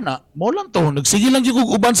struggle. So mo lang to. Nagsige lang gyud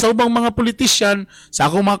kog uban sa ubang mga politician, sa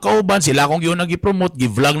akong mga kauban, sila akong gyud nagi-promote,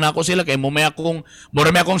 gi-vlog na ako sila kay mo may akong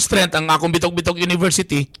strength ang akong bitok-bitok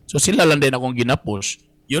university. So sila lang din akong ginapush.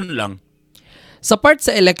 Yun lang. Sa part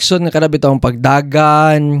sa election nga kada bitong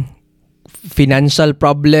pagdagan, financial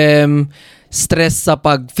problem, stress sa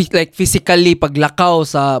physically paglakaw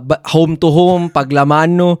sa home to home,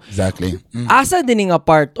 paglamano. Exactly. Asa din nga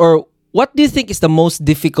part or what do you think is the most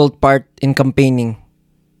difficult part in campaigning?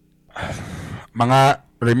 Mga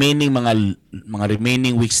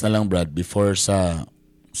remaining weeks na lang, Brad, before sa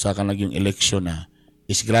kanag yung election na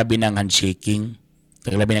is grabe na ang handshaking.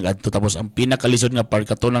 Grabe nag-adto. Tapos ang pinakalisod nga part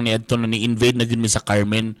katulang ni adto na ni-invade na gyud mi sa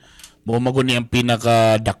Carmen. Mumagon ni ang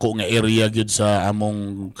pinakadako nga area gyud sa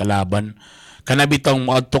among kalaban. Kana bitong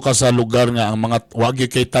moadto ka sa lugar nga ang mga wagi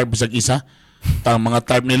kay tarp bisag isa. Tang mga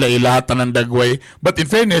tarp nila ilahatan ng dagway. But in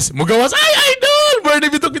fairness, mugawas ay idol! Bernie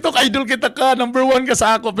bitok-bitok idol kita ka. Number 1 ka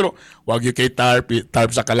sa ako. Pero wagi kay tarp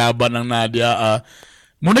sa kalaban ng Nadia.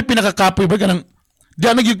 Muna pinakakapoy ba ka ng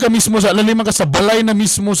diya nagyug ka mismo sa laliman ka sa balay na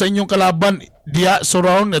mismo sa inyong kalaban, diya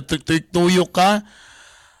surround tuyo ka.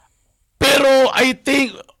 Pero I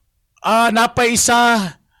think napaisa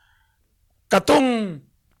katong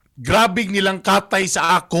grabing nilang katay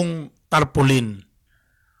sa akong tarpaulin.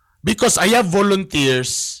 Because I have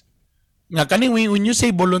volunteers nga kaning when you say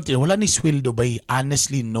volunteer, wala ni sweldo ba?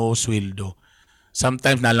 Honestly, no sweldo.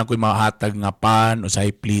 Sometimes na lang ko'y mahatag nga pan o sa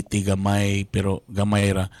pliti gamay, pero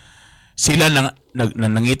gamay ra. Sila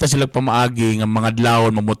nangita sila pamaagi nga mga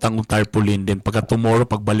dlawon mamutang og tarpaulin, then pagka tomorrow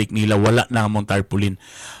pagbalik nila wala na among tarpaulin.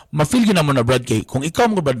 Ma-feel gyud namo na, Brad, kay kung ikaw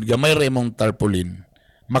mo, Brad, gamay ra imong tarpaulin,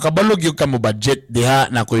 makabalog yung ka mo budget,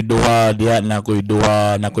 diha na ko'y duha, diha na ko'y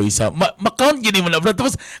duha, na ko'y isa, ma-count gyud mo na, Brad.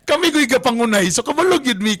 Tapos kami ko'y kapangunay, so kabalog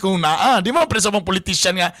gyud mi kung di mo pre sa mga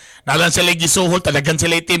politician nga nalan sila gisuhol, talagan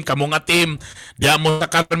sila team, kamo nga team, diha mo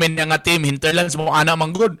sa Carmen nga team, hinterlands mo ana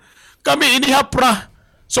manggod, kami inihapra.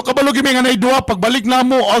 So kabalog yung nga naidua, pagbalik na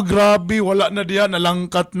mo, grabe, wala na diya,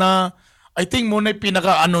 nalangkat na. I think muna yung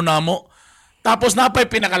pinaka-ano na mo. Tapos napay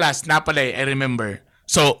pinaka-last, napalay, I remember.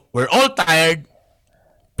 So, we're all tired,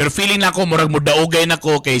 pero feeling na ako, murag mudaugay na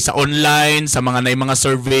ko kay sa online, sa mga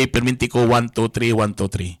survey, perminti ko 1, 2, 3, 1, 2,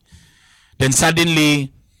 3. Then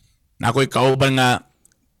suddenly, na ako'y kauban nga,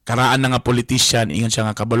 karaan na nga politician, ingon siya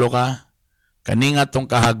nga, kabalo ka, kaninga tong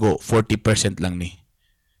kahago, 40% lang ni.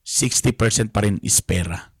 60% pa rin is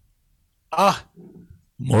pera.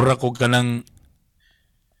 Mura ko ka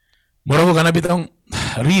bitang,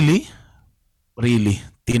 really,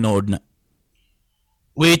 tinood na.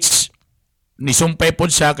 Which, nisumpay po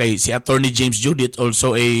siya kay si Attorney James Judith,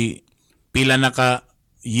 also pila na ka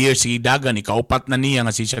years si Dagan, ikaupat na niya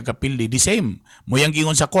nga si siya kapildi. The same, muyang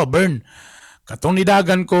gingon sa ko, Bern, katong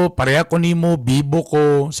nidagan ko, pareha ko nimo, bibo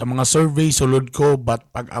ko, sa mga survey, sulod ko, but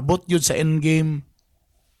pag abot yun sa endgame,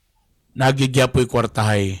 nagigyapoy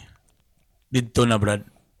kwartahay dito na, Brad.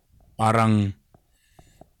 Parang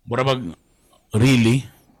murabag really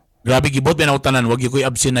grabe gibot ba na tanan, wag gyud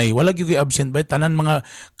absent ay wala gyud absent ba tanan mga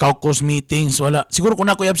caucus meetings, wala siguro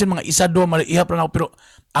kung ako absent mga isa do ihap ra na, pero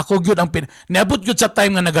ako gyud ang niabot gyud sa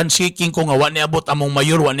time nga nag-handshaking ko nga wa niabot among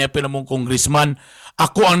mayor, wa niabot among congressman,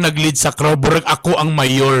 ako ang nag-lead sa crowd, ako ang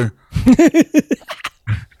mayor.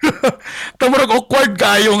 Tamurag awkward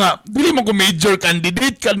kayo nga. Dili man ko major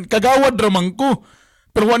candidate, kagawad ramang ko.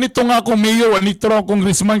 Pero wanito nga akong mayor, wanito akong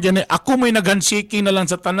congressman, kaya ako may nag-handshaking na lang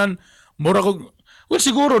sa tanan. Mura ko, well,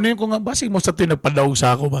 siguro, niyo ko nga, basig mo sa ito, nagpadawag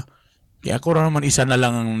sa ako ba? Kaya ako naman isa na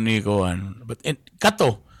lang ang niko. But,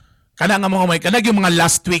 kato, kana nga mga may, kanag yung mga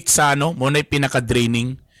last week sa muna yung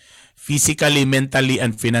pinaka-draining, physically, mentally,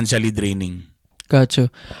 and financially draining.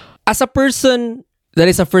 Gotcha. As a person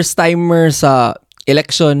that is a first-timer sa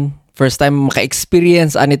election, first time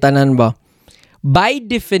maka-experience ani tanan ba, by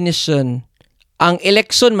definition, ang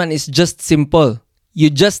election man is just simple. You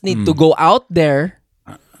just need to go out there,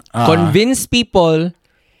 convince people,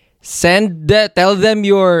 tell them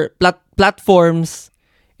your platforms,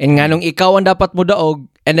 and nganong ikaw ang dapat mo daog,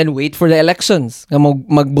 and then wait for the elections. Nga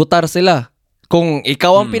magbutar sila. Kung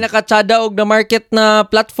ikaw ang pinaka-tsadaog na market na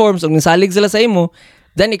platforms, kung nasalig sila sa imo,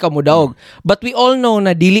 then ikaw mo daog. But we all know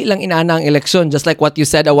na dili lang inaana ang election, just like what you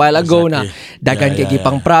said a while ago, na dagan kay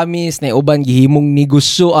gipang promise na uban gihimong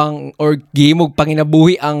negosyo or gihimong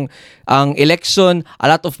panginabuhi ang election. A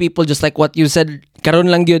lot of people, just like what you said karon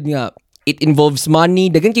lang gyud nga it involves money,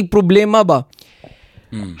 dagan kay problema ba.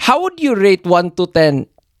 How would you rate 1 to 10?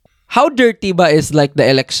 How dirty ba is like the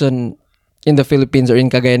election in the Philippines or in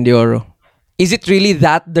Cagayan de Oro? Is it really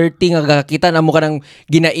that dirty nga kakita na mo ka ng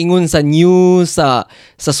ginaingon sa news, sa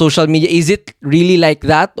social media? Is it really like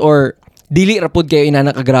that? Or dili rapod kayo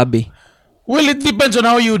inana ka grabe? Well, it depends on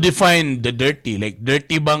how you define the dirty. Like,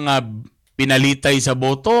 dirty ba nga pinalitay sa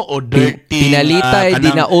boto o dirty pinalitay,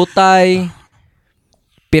 dinautay,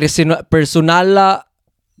 personala?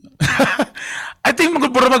 I think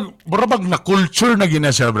burabag na culture na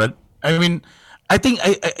gina siya, Brad. I mean, I think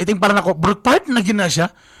parang ako, part na gina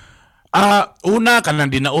siya. Una,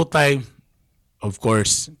 kanang dinautay, of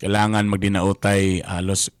course, kailangan magdinautay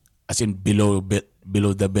halos as in below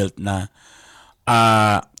the belt na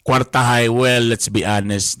kwarta high. Well, let's be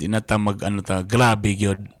honest, di na ta grabe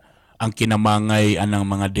yun ang kinamangay anang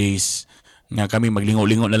mga days nga kami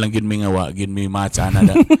maglingo-lingo na lang yun may ngawa, yun may matcha na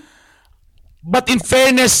da. But in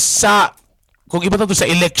fairness kung iba to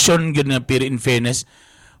sa election yun nga, pero in fairness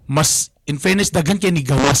dagan kay ni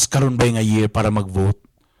gawas karon ba nga year para mag-vote.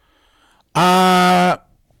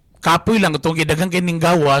 Kapoy lang itong kidagang kining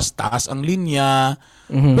gawas, taas ang linya.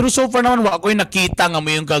 Pero so far naman wa ko'y nakita nga mo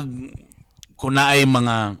yung kung na ay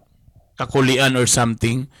mga kakulian or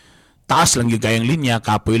something. Taas lang yung kayang linya,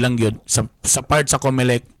 kapoy lang yun. Sa part sa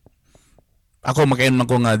Comelec, ako makainom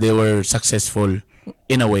ko nga they were successful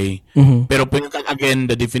in a way. Pero again,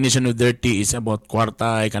 the definition of dirty is about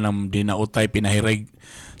kwarta, kanang dinautay, pinahirig,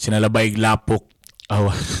 sinalabay, lapok.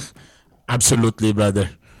 Oh, absolutely, brother.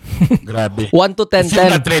 Grabe. 1 to 10, If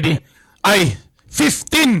you're not ready, ay,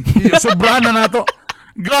 15! Sobrahan na to.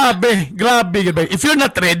 Grabe. If you're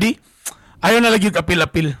not ready, ayaw na lagi yung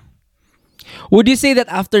apil-apil. Would you say that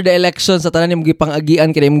after the election, sa tanan yung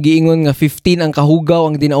pang-agian, kaya yung giingon nga 15 ang kahugaw,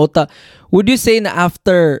 ang dinauta, would you say na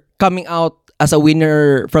after coming out as a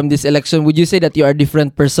winner from this election, would you say that you are a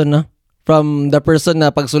different person na? From the person na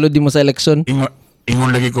pagsulod di mo sa election?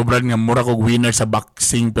 Ingon lagi ko, Brad, nga mura ko winner sa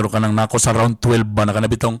boxing pero kanang nako sa round 12 ba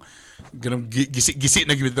nakanabitong gisi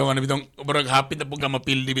na gibitong kanabitong murag happy na pug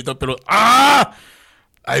mapildi bitaw pero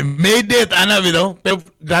I made it ana bitaw pero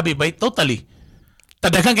grabe ba totally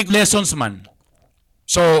tadagang kay lessons man.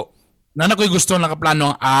 So nana ko'y gusto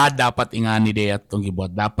nakaplano dapat ingani day atong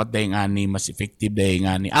gibuhat, dapat day ingani mas effective day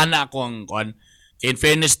ingani ana ako ang kuan. In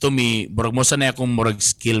fairness to me, murag mo sanay akong murag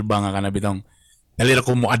skill ba nga kanabitong dalira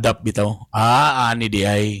ko mo adapt bitaw. Ani di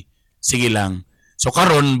ay. Sige lang. So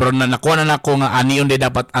karon bro na nakuha na nako nga ani unde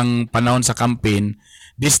dapat ang panahon sa campaign.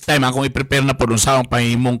 This time akong i-prepare na pod unsa ang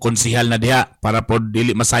pahimong konsehal na diha para pod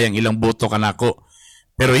dili masayang ilang boto kanako.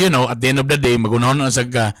 Pero you know, at the end of the day magunahon na sa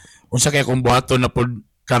unsa kay akong buhaton na pod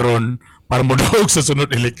karon para modog sa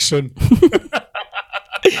sunod election.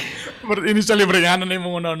 Pero initially brigana na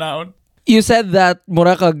imong una-unaon. You said that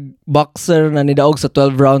mura kag boxer na nidaog sa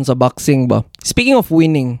 12 rounds sa boxing ba? Speaking of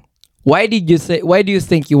winning, why do you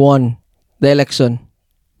think you won the election?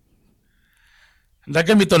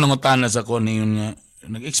 Dagan mito nangutana sa ko niyon nga.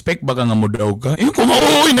 Nag-expect ba ka nga mo daw ka?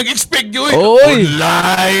 Nag-expect yun.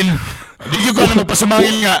 Online. Di ko ka na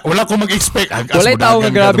magpasamangin nga. Wala ko mag-expect. Wala tao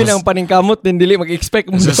nga grabe ng paningkamot din dili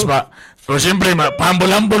mag-expect mo daw. So siyempre,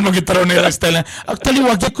 pahambol-hambol magitaro nila style. Actually,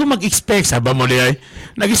 wag ko mag-expect. Saba mo di ay.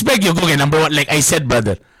 Nag-expect yun ko kay number one. Like I said,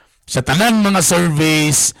 brother. Sa tanan mga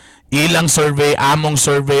surveys, ilang survey, among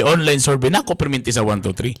survey, online survey, nako perminti sa 1,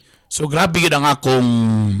 2, 3. So grabe yun ang akong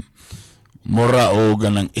mura o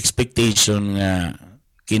ganang expectation nga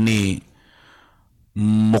kini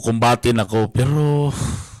mukumbatin ako. Pero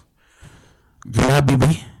grabe ba?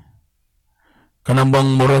 Kanang bang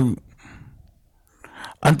murag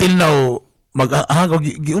until now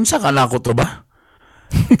giunsa ka na ako to ba?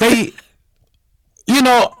 Kay,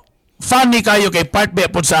 funny kayo kay part ba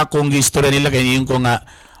po sa akong istorya nila kay yung ko nga,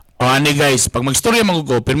 ani guys, pag mag-istorya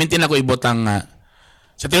ko, permintin ako ibutang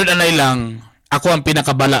sa tinuod anay lang, ako ang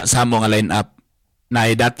pinakabala sa mo nga line-up. Na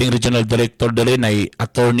dating regional director dali na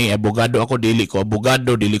attorney, abogado ako, dili ko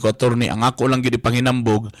abogado, dili ko attorney. Ang ako lang gyud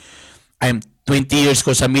panginambog, I'm 20 years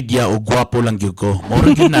ko sa media o gwapo lang gyud ko.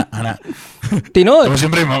 Moro gyud na, ana. Tinod. Tapos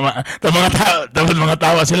siyempre, mga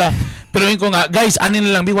tawa sila. Pero yun ko nga, guys, anin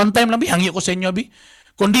na lang, one time lang, hangi ko sa inyo,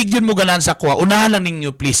 kung di yun mo ganan sa kuha, unahan lang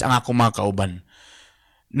ninyo, please, ang ako mga kauban.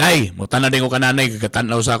 Nay, muta na din ko kananay,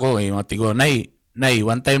 kagatanaw sa ako, mga tigo, Nay,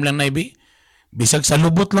 one time lang, Nay, bisag sa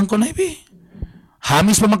lubot lang ko, Nay,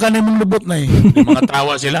 hamis pa magkanay mong lubot, Nay. Mga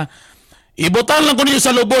tawa sila. Ibutan lang ko niyo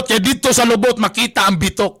sa lubot, kaya dito sa lubot, makita ang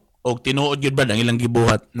bitok. O tinuod yun ba, ang ilang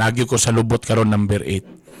gibuhat, nagyo ko sa lubot karon number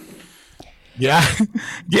 8.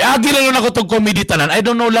 Giagi lang ako itong comedy tanan. I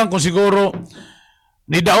don't know lang kung siguro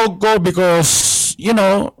nidaog ko because,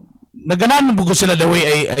 naganan mo ko sila the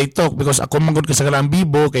way I talk because ako manggod ka sa kalang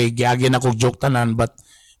bibo kay giagi na ko joke tanan but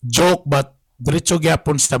diretso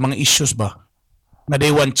gyapon sa mga issues ba na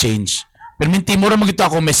they want change. Pero minti mo rin magito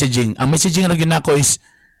ako messaging. Ang messaging na ginako is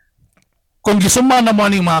kung gisuma na mo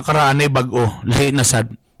ning mga karaanay bago, lahi na sad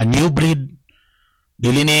a new breed,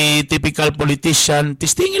 dili ni typical politician,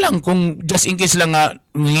 testing lang kung just in case lang nga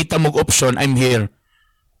ngita mong option, I'm here.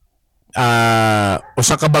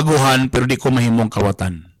 Usa ka baguhan pero di ko mahimong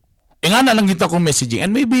kawatan. Nga na lang dito akong messaging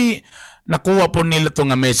and maybe nakuha po nila to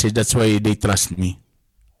nga message, that's why they trust me.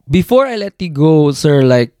 Before I let you go, sir,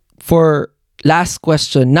 like for last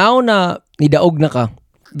question, now na nidaog na ka,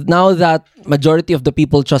 now that majority of the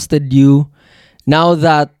people trusted you, now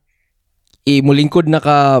that mulingkod na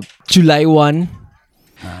ka July 1,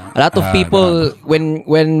 a lot of people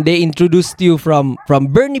when they introduced you from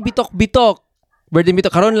Bernie Bitok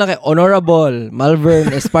karon lang kay Honorable Malvern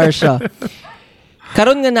Esparcia.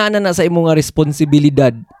 Karon nga na sa imong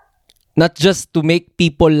responsibilidad, not just to make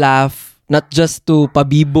people laugh, not just to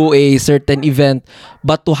pabibo a certain event,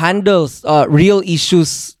 but to handle real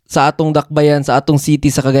issues sa atong dakbayan, sa atong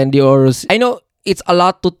city, sa Cagayan de Oro. I know it's a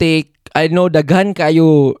lot to take. I know daghan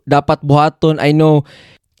kayo dapat buhaton. I know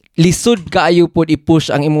lisod kaayo pod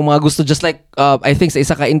i-push ang imong mga gusto, just like I think sa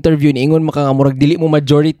isa ka interview ni ingon maka nga murag dili mo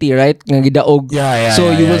majority, right, nga gidaog.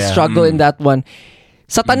 So you will struggle in that one.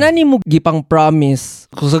 Sa tanan nimo gipang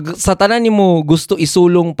promise, sa tanan nimo gusto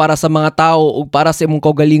isulong para sa mga tao o para sa imong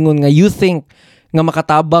kaugalingon nga you think nga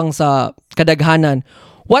makatabang sa kadaghanan,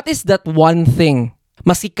 what is that one thing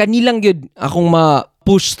maski kanilang gyud akong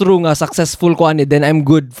ma-push through nga successful ko ani, then I'm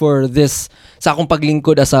good for this sa akong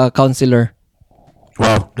paglingkod as a counselor?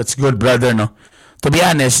 Wow, that's good, brother, no? To be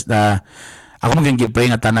honest, ako mag-pray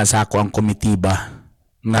nga tanan sa ako ang komitiba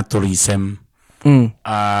na tourism.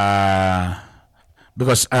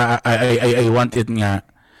 Because I want it nga,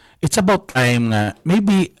 it's about time nga,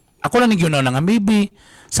 maybe, ako lang nagyunaw na nga, maybe,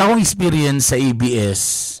 sa akong experience sa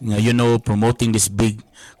ABS, nga, promoting this big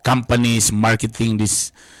companies, marketing these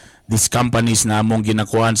companies na among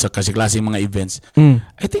ginakuan sa kasi-klaseng mga events,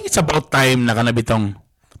 I think it's about time na kanabitang,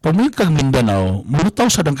 pag may kag Mindanao, mulutaw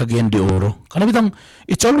sa dang Cagayan de Oro. Kanabitang,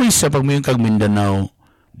 it's always sa pag may kag Mindanao,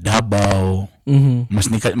 Davao, mas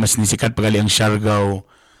nisikat pagali ang Siargao.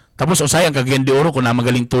 Tapos usay ang Cagayan de Oro kung na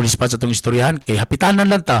magaling tourist spot sa itong istoryahan, kay hapitanan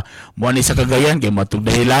lang ta. Muani sa Cagayan, kay matug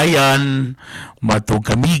Dahilayan, matug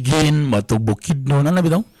Camiguin, matug Bukidnon, ano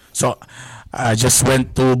bitaw? So, I just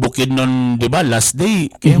went to Bukidnon, di ba, last day.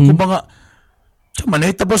 Kaya ko ba nga,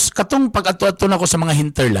 tapos katong pag-ato-ato na ko sa mga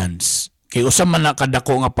hinterlands, kay usam man na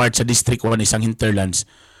kadako nga part sa District 1 isang hinterlands.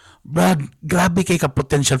 Brad, grabe kay ka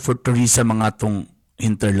potential for tourism mga tong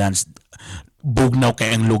hinterlands. Bugnaw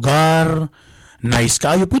kay ang lugar, nice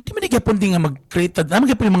kayo. Pwede man gyapon din nga mag-create naman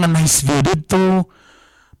gyapon mga nice view dito.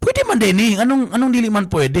 Pwede man din anong dili man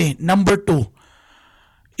pwede. Number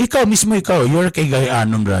 2. Ikaw, you're kay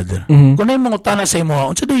Gayanon, brother. Kung na yung mga utana sa imo,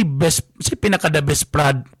 unsa day best, si pinaka the best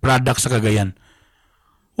product sa Cagayan?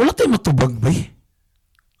 Wala tayong matubag ba eh?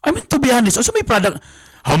 I mean, to be honest, also may product.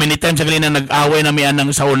 How many times sa na nag-away na may anang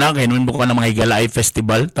sauna, kaya nun ko na mga Higalaay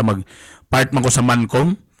Festival, part man ko sa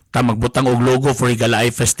Mancom, magbutang og logo for Higalaay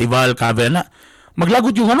Festival, cover na.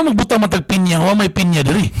 Maglagot yung magbutang matag pinya, may pinya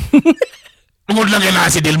diri. Tungod lang kay na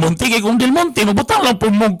si Del Monte, kay kung Del Monte, magbutang lang po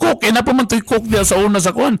mong coke, kaya na pa man to'y coke diya sa una sa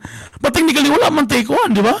kuwan. But technically, wala man to'y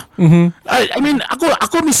kuwan, di ba? I mean,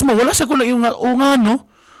 ako mismo, wala sa kulang yung no?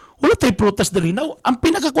 Wala tayo protest diri. Now, ang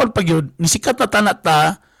pinakakuan pag yun, nisikat na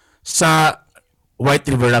tanata sa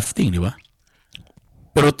White River Rafting, di ba?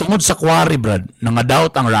 Pero tungod sa quarry, Brad,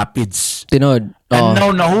 nangadaot ang rapids. Tinod. And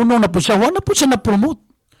now, nahuno na po siya. Wala po siya na-promote.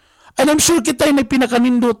 And I'm sure kita may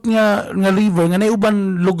pinakanindot nga river nga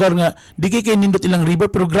naiuban lugar nga di kay nindot ilang river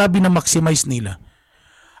pero grabe na maximize nila.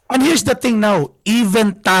 And here's the thing now,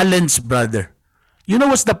 even talents, brother. You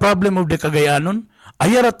know what's the problem of the Cagayanon?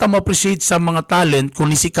 Ayara ta ma-appreciate sa mga talent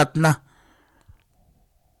kung nisikat na.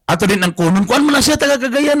 Ato din ang kunon. Kuan mo na siya,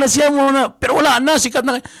 taga-Cagayan na siya mo na. Pero wala na, sikat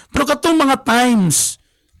na. Pero katong mga times,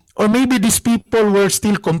 or maybe these people were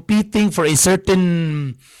still competing for a certain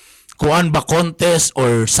kuan ba contest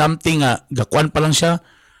or something, gakuan pa lang siya.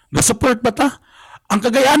 Ga-support ba ta? Ang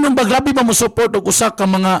Cagayanon ba, grabe ba mo support og usa ka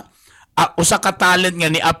mga, usa ka talent nga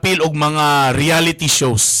ni appeal og mga reality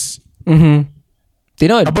shows.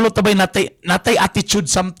 Tinod. Kabalo tabay natay attitude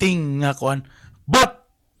something nga kuan. But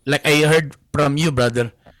like I heard from you, brother,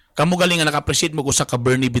 kamo galing nga naka-appreciate mo usa ka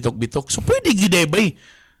Bernie bitok-bitok. So pwede gyud bay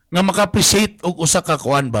nga maka-appreciate og usa ka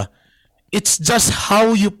kuan ba. It's just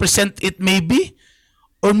how you present it maybe,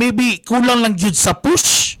 or maybe kulang lang gyud sa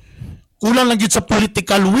push, kulang lang gyud sa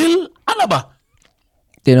political will, ano ba?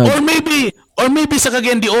 Tinod. Or maybe sa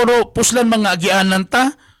Cagayan de Oro puslan mga agianan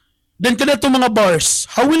ta. Then kada to mga bars,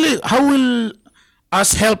 how will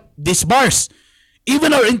us help these bars?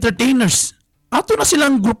 Even our entertainers. Ato na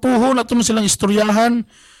silang grupuhon, ato na silang istoryahan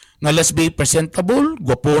nga let's be presentable,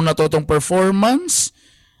 gwapo na to atong performance,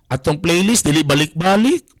 atong playlist dili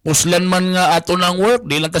balik-balik, puslan man nga ato ng work,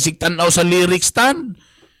 di lang kasig tan-aw sa lyric stand.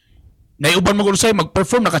 Naiuban mo say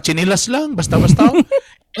mag-perform naka-chinilas lang, basta-basta.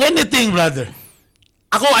 Anything, brother.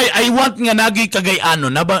 Ako, I want nga nagi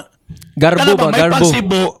Cagayano na ba? Garbo ba? May Garbo.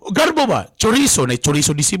 Cebu. Garbo ba? Chorizo. Na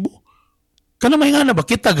chorizo di Cebu. Kana may nga na ba?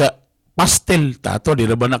 Kita ga pastel. Tato, di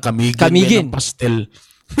na ba na kamigin? Pastel.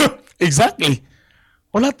 Exactly.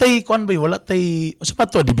 Wala tay, kuan ba? Wala tay, sa pa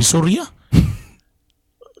to, Divisoria.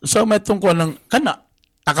 So, may itong kuan ng, kana.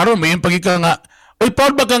 Takaroon, may yung pagika nga, oy,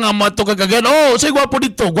 proud ba ka nga mato kagagan? Oh, say gwapo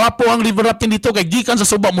dito. Gwapo ang river rafting dito kay gikan sa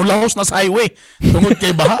Suba mulahos na sa highway. Tungod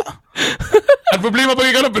kay baha. Ang problema pag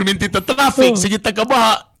ikaw perminti ta traffic, sige taga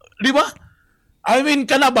baha, di ba? I mean,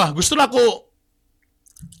 kana ba? Gusto na ko.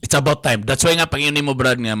 It's about time. That's why nga pangini mo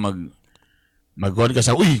brad nga magkuhan ka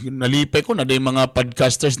sa, uy, nalipay ko na day mga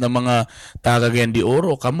podcasters na mga taga-Cagayan de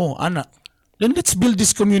Oro kamo, ana. Then let's build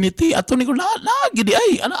this community. Ato ni ko na gidi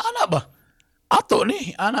ay ana ba? Ato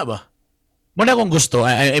ni ana ba? Muna kung gusto,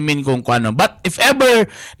 I mean kung ano. But if ever,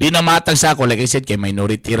 di na matag sa ako, like I said, kay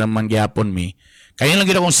minority raman gyapon mi. Kaya lang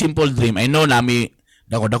gina kong simple dream. I know nami,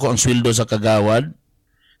 dako ang sweldo sa kagawad.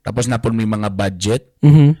 Tapos na po may mga budget.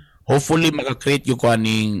 Hopefully, maka-create yung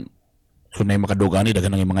kuaning, so na yung makadugani,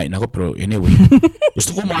 dagan ng mga ina ko. Pero anyway,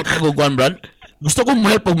 gusto ko mga taguguan, Brad. Gusto ko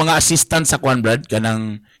help og mga assistant sa kuan, Brad.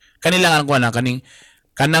 Kanilang ang kuan,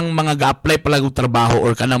 kanang mga ga-apply pa lang yung trabaho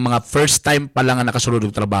or kanang mga first time pa lang ang nakasulod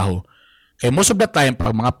yung trabaho. Kaya most of the time,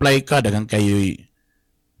 pag mga apply ka, dagang kayo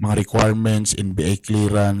mga requirements, NBA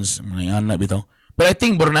clearance, mga yan na, bitaw. Pero I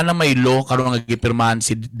think, bro, na may law, karoon nga gipirmahan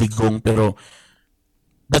si Digong, pero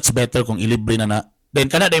that's better kung ilibre na. Then,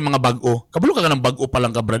 kana na yung mga bago. Kabalo ka ng bago pa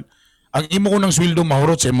lang ka, Brad. Ang imo ko ng sweldo,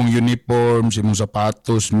 mahurot sa imong uniform, sa imong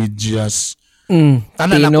sapatos, medyas.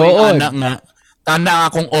 Tana na ko yung anak nga. Tana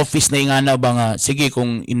akong office na ingana ba nga, sige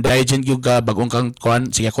kung indigent yung ka, bagong kang kuhan,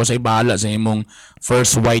 sige ako sa ibahala sa imong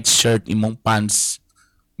first white shirt, imong pants,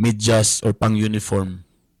 medyas, or pang uniform.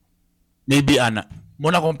 Maybe ana.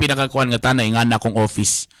 Muna kong pinakakuhan nga tana, ingana akong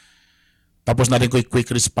office. Tapos na rin ko quick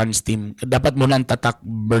response team. Dapat muna ang tatak,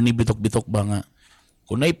 Bernie bitok-bitok ba nga.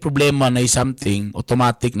 Kung na'y problema, na'y something,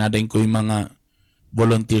 automatic na rin ko yung mga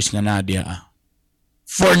volunteers nga na diya.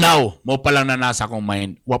 For now, mo pa lang na nasa akong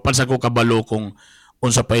mind. Wapal sa ko kabalo kung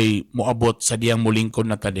unsa pay moabot sa diyang mulingkod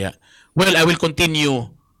na tadya. Well, I will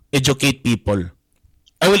continue educate people.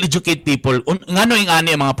 I will educate people. Ngano yung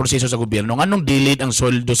ani ang mga proseso sa gobyerno? Nganong delayed ang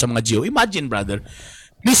sweldo sa mga GO? Imagine, brother.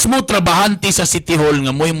 Mismo trabahante sa City Hall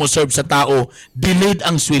nga mo serve sa tao, delayed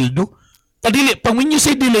ang sweldo. Kadili, pag when you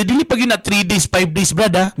say delay, dili pag yun na 3 days, 5 days,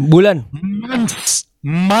 brother. Bulan.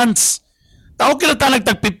 Months. Tao kila talag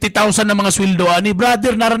tag 50,000 na mga sweldo ani,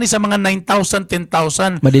 brother, narani sa mga 9,000,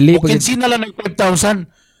 10,000. Madili o kinsi na lang ng 5,000.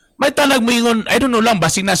 May talag mo ingon, I don't know lang,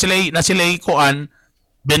 basig na sila ikuan,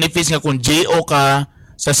 benefits nga kung JO ka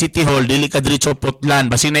sa City Hall, dili ka diretso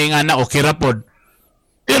putlan, basig na yung ana, okay ra pod.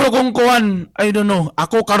 Pero kung kuan, I don't know,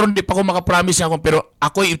 ako karon di pa ko makapromise ako, pero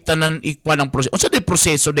ako itanan ikuan ang proseso. Unsa di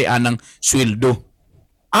proseso di anang sweldo?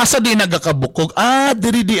 Asa di nagakabukog?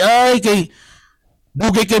 Diri di ay kay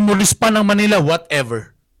dugay kay Mulispan ng Manila,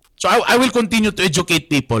 whatever. So I will continue to educate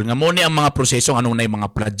people nga mo ni ang mga proseso, nganong na yung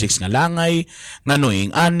mga projects nga langay,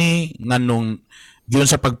 nganong ani, nganong giyon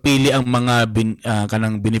sa pagpili ang mga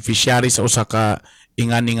kanang beneficiary sa usa ka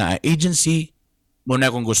ingani nga agency.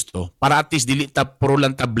 Muna akong gusto. Para at least dili ta puro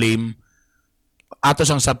lang ta blame ato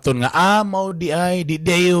sang sabton nga mao di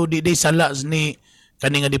day sala ni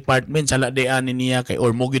kani nga department sala di ani niya kay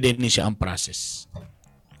or mo gid ni siya ang process.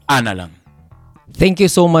 Ana lang. Thank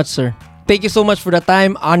you so much, sir. Thank you so much for the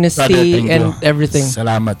time, honesty, Brother, and you. everything.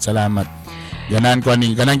 Salamat. Ganan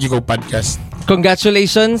ko podcast.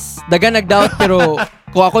 Congratulations. Dagan nag-doubt pero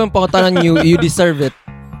kung ako yung pangutanan you deserve it.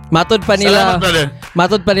 Matod pa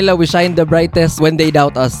nila we shine the brightest when they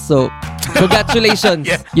doubt us. So, congratulations.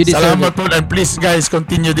 Yeah. You deserve Salamat it. po and please guys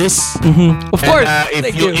continue this. Of course. And,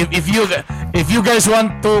 Thank you. if you guys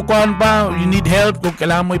want to kuan pa, you need help kung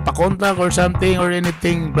kailangan mo ipa-contact or something or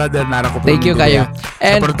anything, brother, nara ko po. Thank you kayo.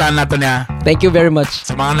 And supportahan nato niya. thank you very much.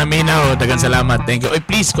 Sa mga naminaw, dagan salamat. Thank you. Oy,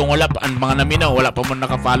 please, kung wala pa, ang mga naminaw, wala pa mo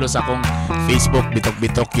naka-follow sa akong Facebook,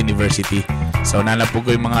 Bitok University. So, nalapog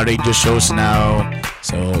ko yung mga radio shows now.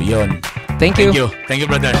 So, yun. Thank you. Thank you,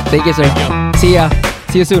 brother. Thank you, sir. Thank you. See ya.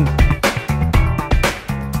 See you soon.